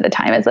little bits at a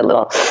time. It's a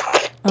little,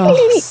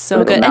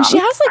 so good. And she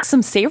has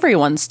some savory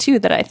ones too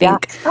that I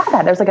think. Yeah, I saw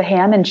that. There's a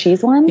ham and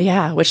cheese one.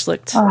 Yeah, which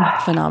looked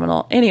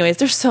phenomenal. Anyways,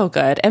 they're so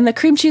good. And the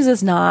cream cheese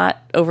is not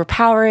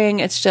overpowering.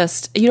 It's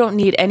just, you don't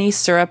need any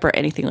syrup or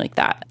anything like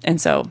that. And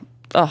so,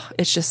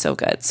 it's just so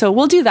good. So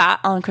we'll do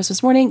that on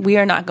Christmas morning. We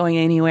are not going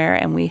anywhere,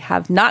 and we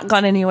have not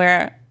gone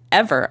anywhere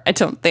ever, I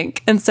don't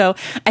think. And so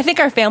I think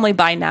our family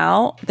by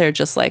now, they're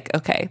just like,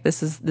 okay,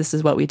 this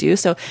is what we do.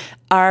 So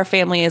our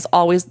family is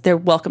always, they're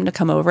welcome to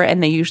come over,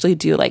 and they usually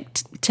do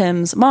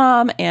Tim's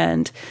mom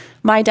and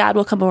my dad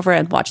will come over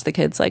and watch the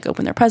kids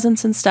open their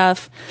presents and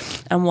stuff.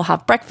 And we'll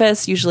have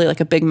breakfast, usually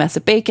a big mess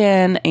of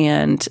bacon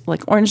and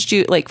orange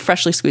juice,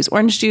 freshly squeezed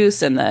orange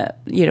juice and the,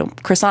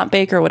 croissant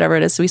bake or whatever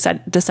it is we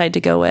decide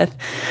to go with.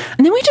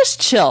 And then we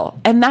just chill.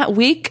 And that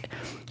week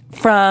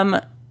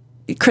from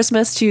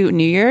Christmas to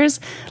New Year's,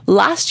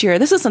 last year,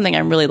 this is something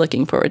I'm really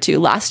looking forward to.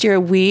 Last year,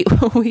 we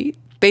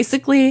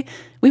basically,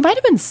 we might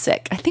have been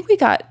sick. I think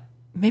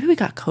maybe we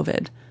got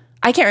COVID.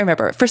 I can't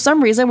remember. For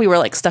some reason, we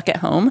were stuck at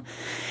home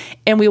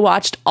and we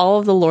watched all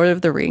of the Lord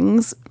of the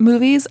Rings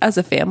movies as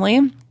a family.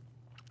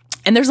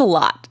 And there's a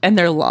lot and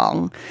they're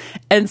long.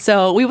 And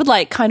so we would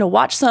kind of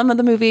watch some of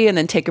the movie and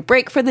then take a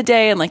break for the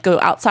day and go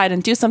outside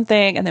and do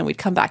something. And then we'd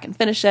come back and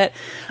finish it.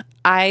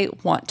 I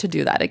want to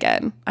do that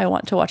again. I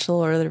want to watch the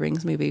Lord of the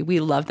Rings movie. We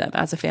love them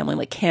as a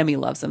family. Cammie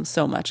loves them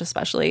so much,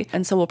 especially.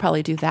 And so we'll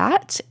probably do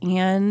that.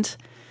 And,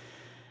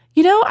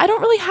 I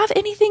don't really have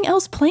anything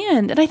else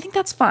planned. And I think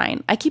that's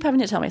fine. I keep having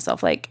to tell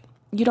myself,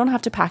 you don't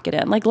have to pack it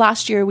in.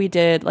 Last year we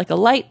did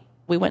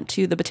we went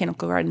to the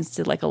botanical gardens,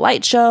 did a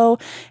light show.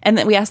 And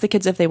then we asked the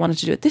kids if they wanted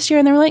to do it this year.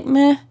 And they were like,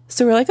 meh.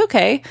 So we're like,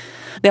 okay.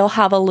 They'll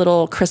have a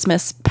little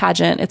Christmas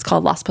pageant. It's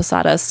called Las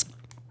Posadas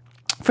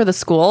for the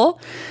school.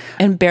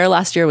 And Bear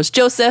last year was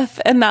Joseph,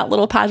 and that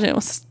little pageant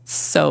was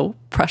so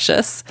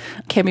precious.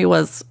 Cammie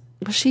was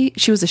she?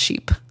 She was a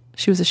sheep.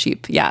 She was a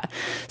sheep, yeah.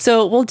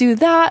 So we'll do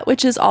that,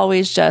 which is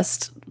always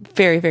just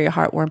very, very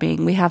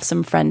heartwarming. We have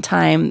some friend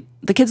time.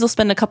 The kids will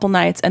spend a couple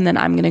nights, and then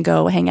I'm going to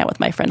go hang out with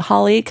my friend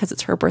Holly because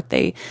it's her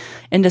birthday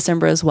in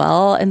December as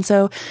well. And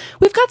so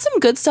we've got some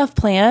good stuff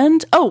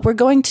planned. Oh, we're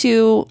going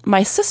to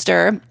my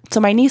sister. So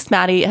my niece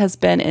Maddie has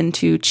been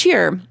into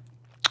cheer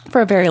for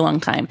a very long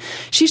time.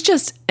 She's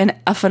just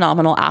a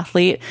phenomenal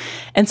athlete.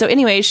 And so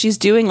anyway, she's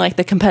doing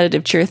the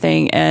competitive cheer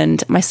thing.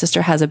 And my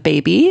sister has a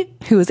baby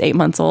who is 8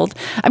 months old.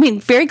 I mean,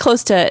 very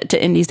close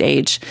to Indy's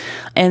age.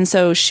 And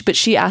so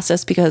she asked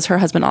us because her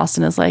husband,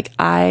 Austin, is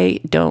I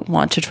don't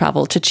want to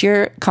travel to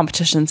cheer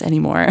competitions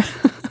anymore.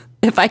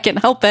 If I can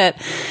help it.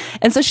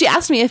 And so she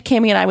asked me if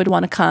Cammie and I would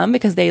want to come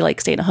because they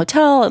stay in a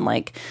hotel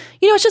and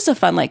it's just a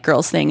fun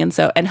girls thing. And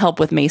so, and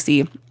help with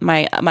Macy,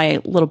 my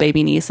little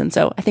baby niece. And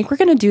so I think we're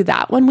going to do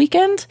that one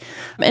weekend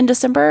in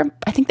December,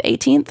 I think the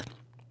 18th.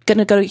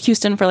 gonna go to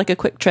Houston for like a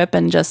quick trip,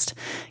 and just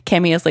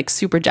Cammie is like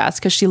super jazzed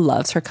because she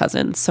loves her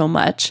cousin so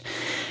much.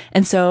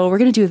 And so we're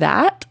gonna do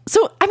that.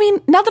 So, I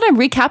mean, now that I'm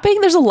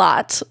recapping, there's a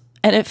lot,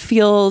 and I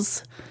feel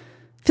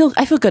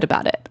good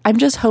about it. I'm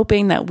just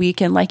hoping that we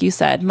can, like you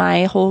said,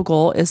 my whole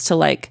goal is to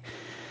like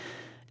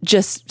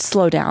just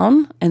slow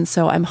down. And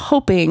so I'm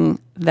hoping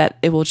that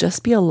it will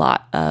just be a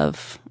lot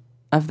of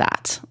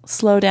that.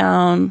 Slow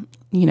down,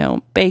 you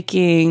know,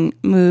 baking,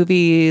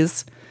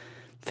 movies,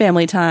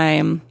 family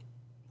time,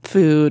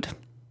 food,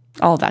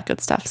 all of that good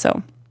stuff.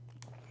 So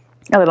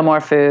a little more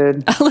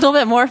food. A little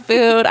bit more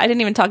food. I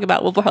didn't even talk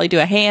about, we'll probably do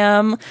a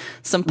ham,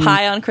 some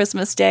pie on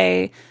Christmas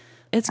Day.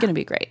 It's going to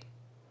be great.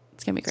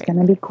 It's going to be great. It's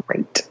going to be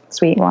great.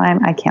 Sweet. Well,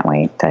 I can't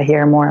wait to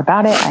hear more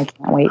about it. I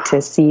can't wait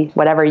to see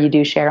whatever you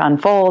do share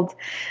unfold.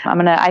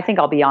 I think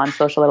I'll be on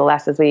social a little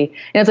less as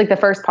it's like the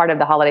first part of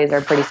the holidays are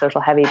pretty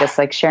social heavy, just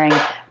like sharing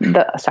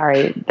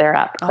they're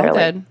up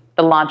clearly.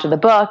 The launch of the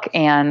book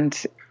and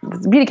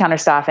the beauty counter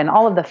stuff and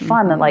all of the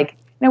fun that like,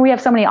 we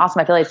have so many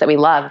awesome affiliates that we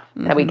love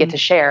that we get to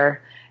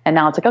share. And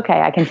now it's like, okay,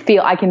 I can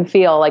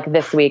feel like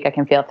this week, I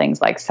can feel things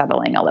like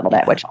settling a little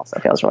bit, which also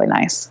feels really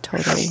nice.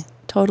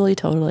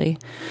 Totally.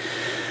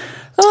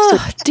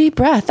 Oh, deep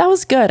breath. That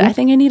was good. I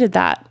think I needed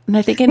that. And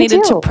I think I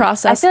needed to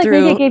process I feel like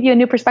through. maybe it gave you a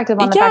new perspective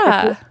on the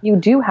fact that you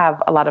do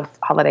have a lot of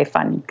holiday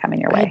fun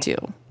coming your way. I do.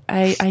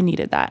 I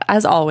needed that.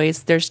 As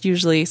always, there's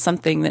usually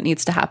something that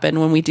needs to happen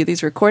when we do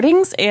these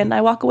recordings, and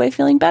I walk away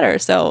feeling better.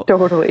 So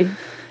totally.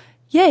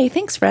 Yay.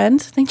 Thanks, friend.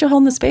 Thanks for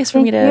holding the space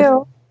for me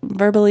to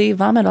verbally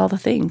vomit all the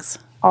things.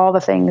 All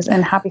the things,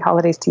 and happy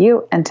holidays to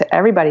you and to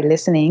everybody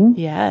listening.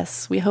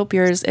 Yes, we hope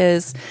yours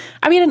is.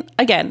 I mean,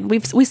 again,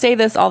 we say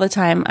this all the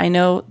time. I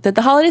know that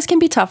the holidays can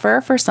be tougher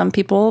for some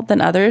people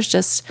than others,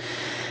 just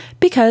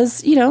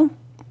because,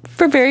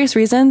 for various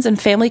reasons, and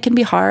family can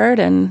be hard,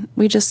 and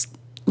we just,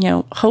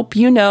 hope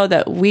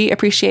that we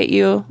appreciate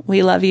you,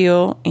 we love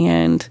you,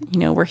 and,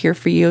 we're here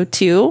for you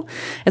too.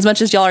 As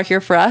much as y'all are here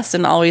for us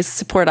and always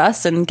support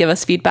us and give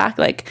us feedback,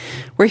 like,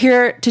 we're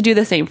here to do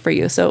the same for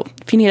you. So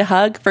if you need a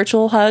hug,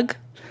 virtual hug,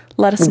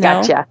 let us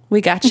know.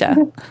 We gotcha.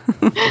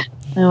 I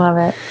love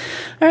it.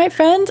 All right,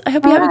 friend. I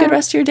hope you have a good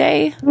rest of your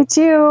day. You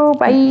too.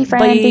 Bye, friend. Bye.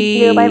 Thank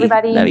you. Bye,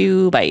 everybody. Love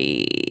you.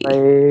 Bye.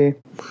 Bye.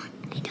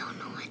 I don't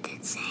know what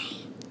to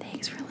say.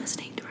 Thanks for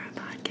listening to our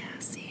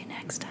podcast. See you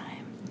next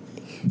time.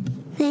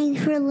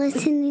 Thanks for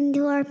listening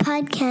to our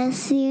podcast.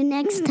 See you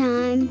next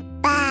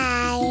time. Bye.